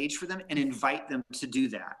the stage for them and invite them to do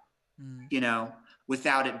that,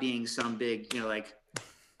 without it being some big, like,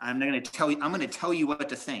 I'm going to tell you what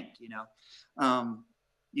to think,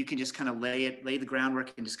 you can just kind of lay the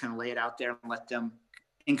groundwork and just kind of lay it out there and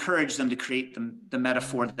encourage them to create the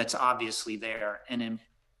metaphor that's obviously there, and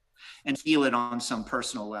feel it on some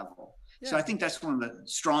personal level. Yeah. So I think that's one of the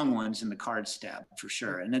strong ones in the card stab for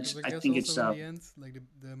sure. And I think it's in the end, like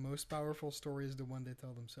the most powerful story is the one they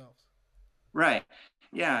tell themselves. Right.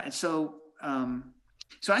 Yeah. And so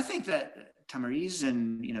I think that Tamariz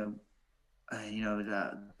and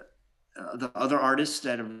the other artists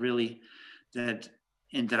that have really that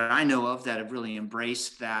I know of that have really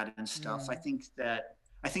embraced that and stuff. I think that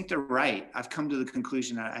I think they're right. I've come to the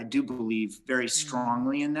conclusion that I do believe very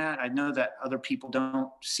strongly in that. I know that other people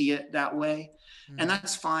don't see it that way, and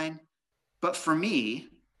that's fine. But for me,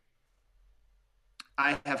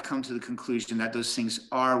 I have come to the conclusion that those things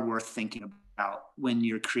are worth thinking about when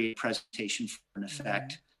you're creating a presentation for an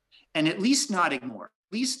effect, and at least not ignore.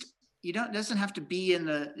 At least you don't, it doesn't have to be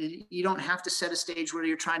you don't have to set a stage where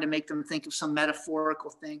you're trying to make them think of some metaphorical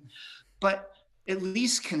thing, but at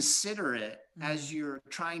least consider it as you're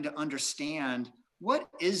trying to understand, what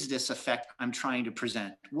is this effect I'm trying to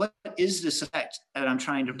present? What is this effect that I'm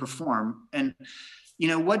trying to perform? And,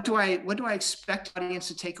 what do I expect the audience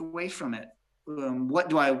to take away from it? What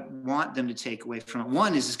do I want them to take away from it?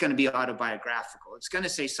 One is it's going to be autobiographical. It's going to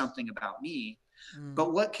say something about me,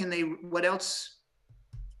 but what else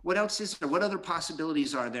is there? What other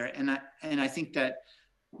possibilities are there? And I think that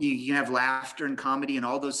you can have laughter and comedy and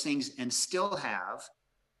all those things and still have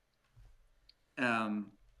an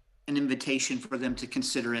invitation for them to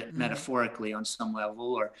consider it metaphorically on some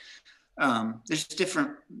level, or there's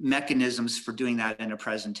different mechanisms for doing that in a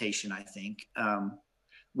presentation, I think.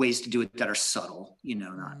 Ways to do it that are subtle,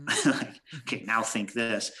 not like, okay, now think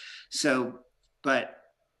this. So, but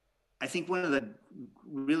I think one of the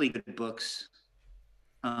really good books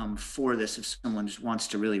for this, if someone just wants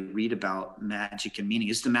to really read about magic and meaning,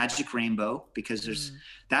 is The Magic Rainbow, because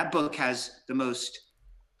that book has the most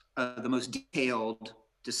detailed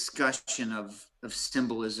discussion of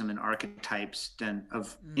symbolism and archetypes than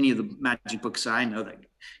of any of the magic books I know. That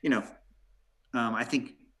I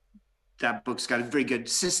think that book's got a very good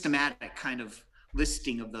systematic kind of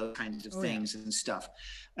listing of those kinds of things and stuff,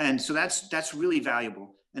 and so that's really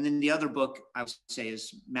valuable. And then the other book I would say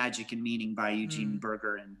is Magic and Meaning by Eugene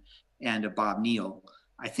Berger and Bob Neal.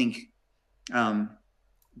 I think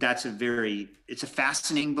it's a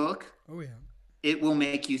fascinating book. Oh yeah. It will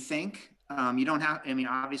make you think.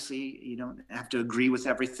 Obviously you don't have to agree with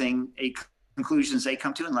everything, conclusions they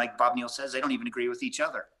come to. And like Bob Neal says, they don't even agree with each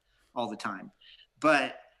other all the time,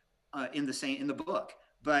 but in the book,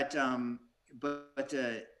 but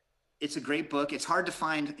it's a great book. It's hard to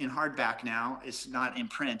find in hardback now. It's not in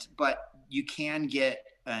print, but you can get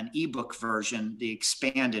an ebook version, the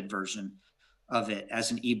expanded version of it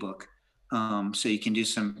as an ebook. So you can do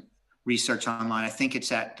some research online. I think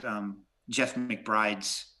it's at Jeff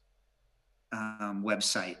McBride's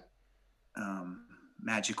website,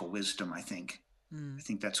 Magical Wisdom, I think. I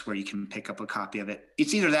think that's where you can pick up a copy of it.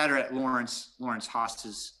 It's either that or at Lawrence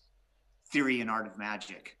Haas's Theory and Art of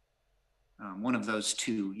Magic. One of those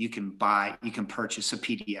two, you can purchase a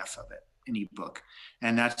PDF of it, an ebook,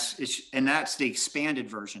 and that's the expanded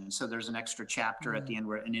version. So there's an extra chapter at the end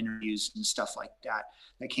and interviews and stuff like that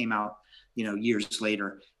came out, years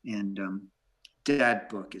later. And that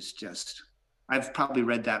book is just, I've probably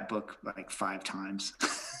read that book like 5 times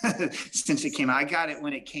since it came out. I got it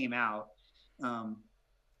when it came out.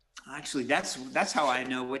 Actually, that's how I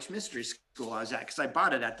know which mystery school I was at, because I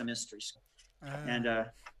bought it at the mystery school, and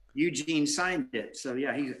Eugene signed it. So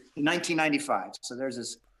yeah, he's in 1995. So there's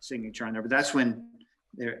his signature on there. But that's when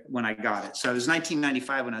I got it. So it was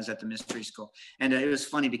 1995 when I was at the mystery school, and it was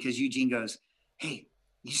funny because Eugene goes, "Hey,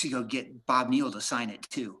 you should go get Bob Neal to sign it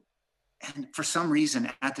too." And for some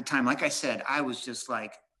reason at the time, like I said, I was just was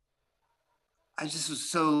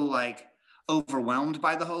so like overwhelmed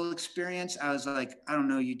by the whole experience. I was like, I don't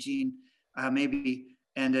know, Eugene, maybe.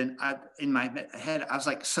 And then in my head, I was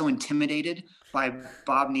like so intimidated by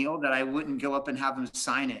Bob Neal that I wouldn't go up and have him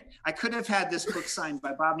sign it. I could have had this book signed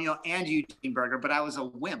by Bob Neal and Eugene Berger, but I was a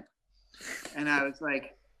wimp. And I was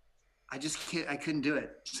like, I couldn't do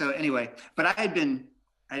it. So anyway, but I had been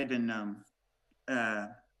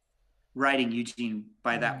writing Eugene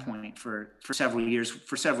by that point for several years.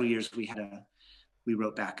 For several years, we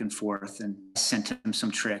wrote back and forth, and I sent him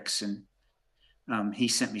some tricks, and he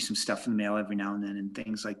sent me some stuff in the mail every now and then and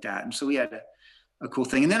things like that. And so we had a cool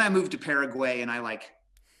thing. And then I moved to Paraguay, and I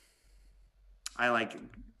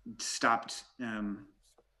stopped,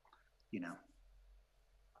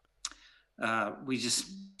 we just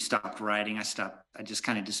stopped writing. I just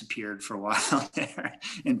kind of disappeared for a while there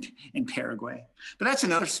in Paraguay. But that's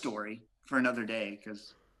another story for another day,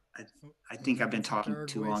 because I think I've been talking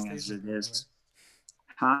too long as it is.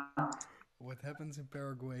 Huh? What happens in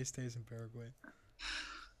Paraguay stays in Paraguay.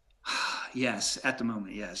 Yes, at the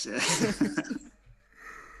moment, yes.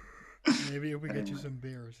 Maybe if we get you some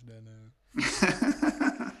beers, then.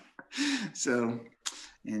 So,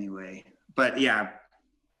 anyway, but yeah,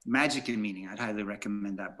 Magic and Meaning. I'd highly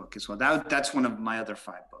recommend that book as well. That's one of my other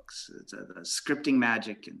 5 books. It's the Scripting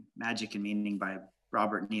Magic and Meaning by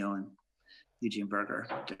Robert Neal and Eugene Berger.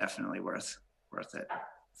 Definitely worth it.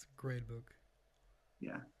 It's a great book.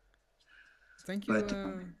 Yeah. Thank you But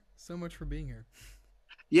so much for being here.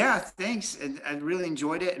 yeah, thanks. And I really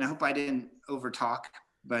enjoyed it. And I hope I didn't over talk,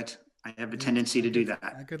 but I have a Dude, tendency to do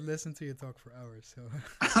that. I could listen to you talk for hours, so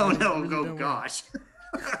Oh really no, really oh don't worry. gosh.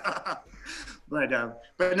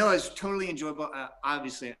 But no, it's totally enjoyable.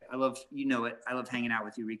 Obviously, I love, you know it. I love hanging out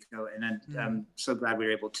with you, Rico, and Mm. I'm so glad we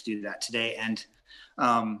were able to do that today. And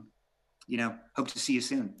um, hope to see you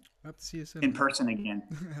soon I hope to see you soon, in man. person again.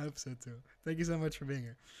 I hope so too. Thank you so much for being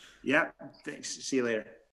here. Yeah, thanks. See you later.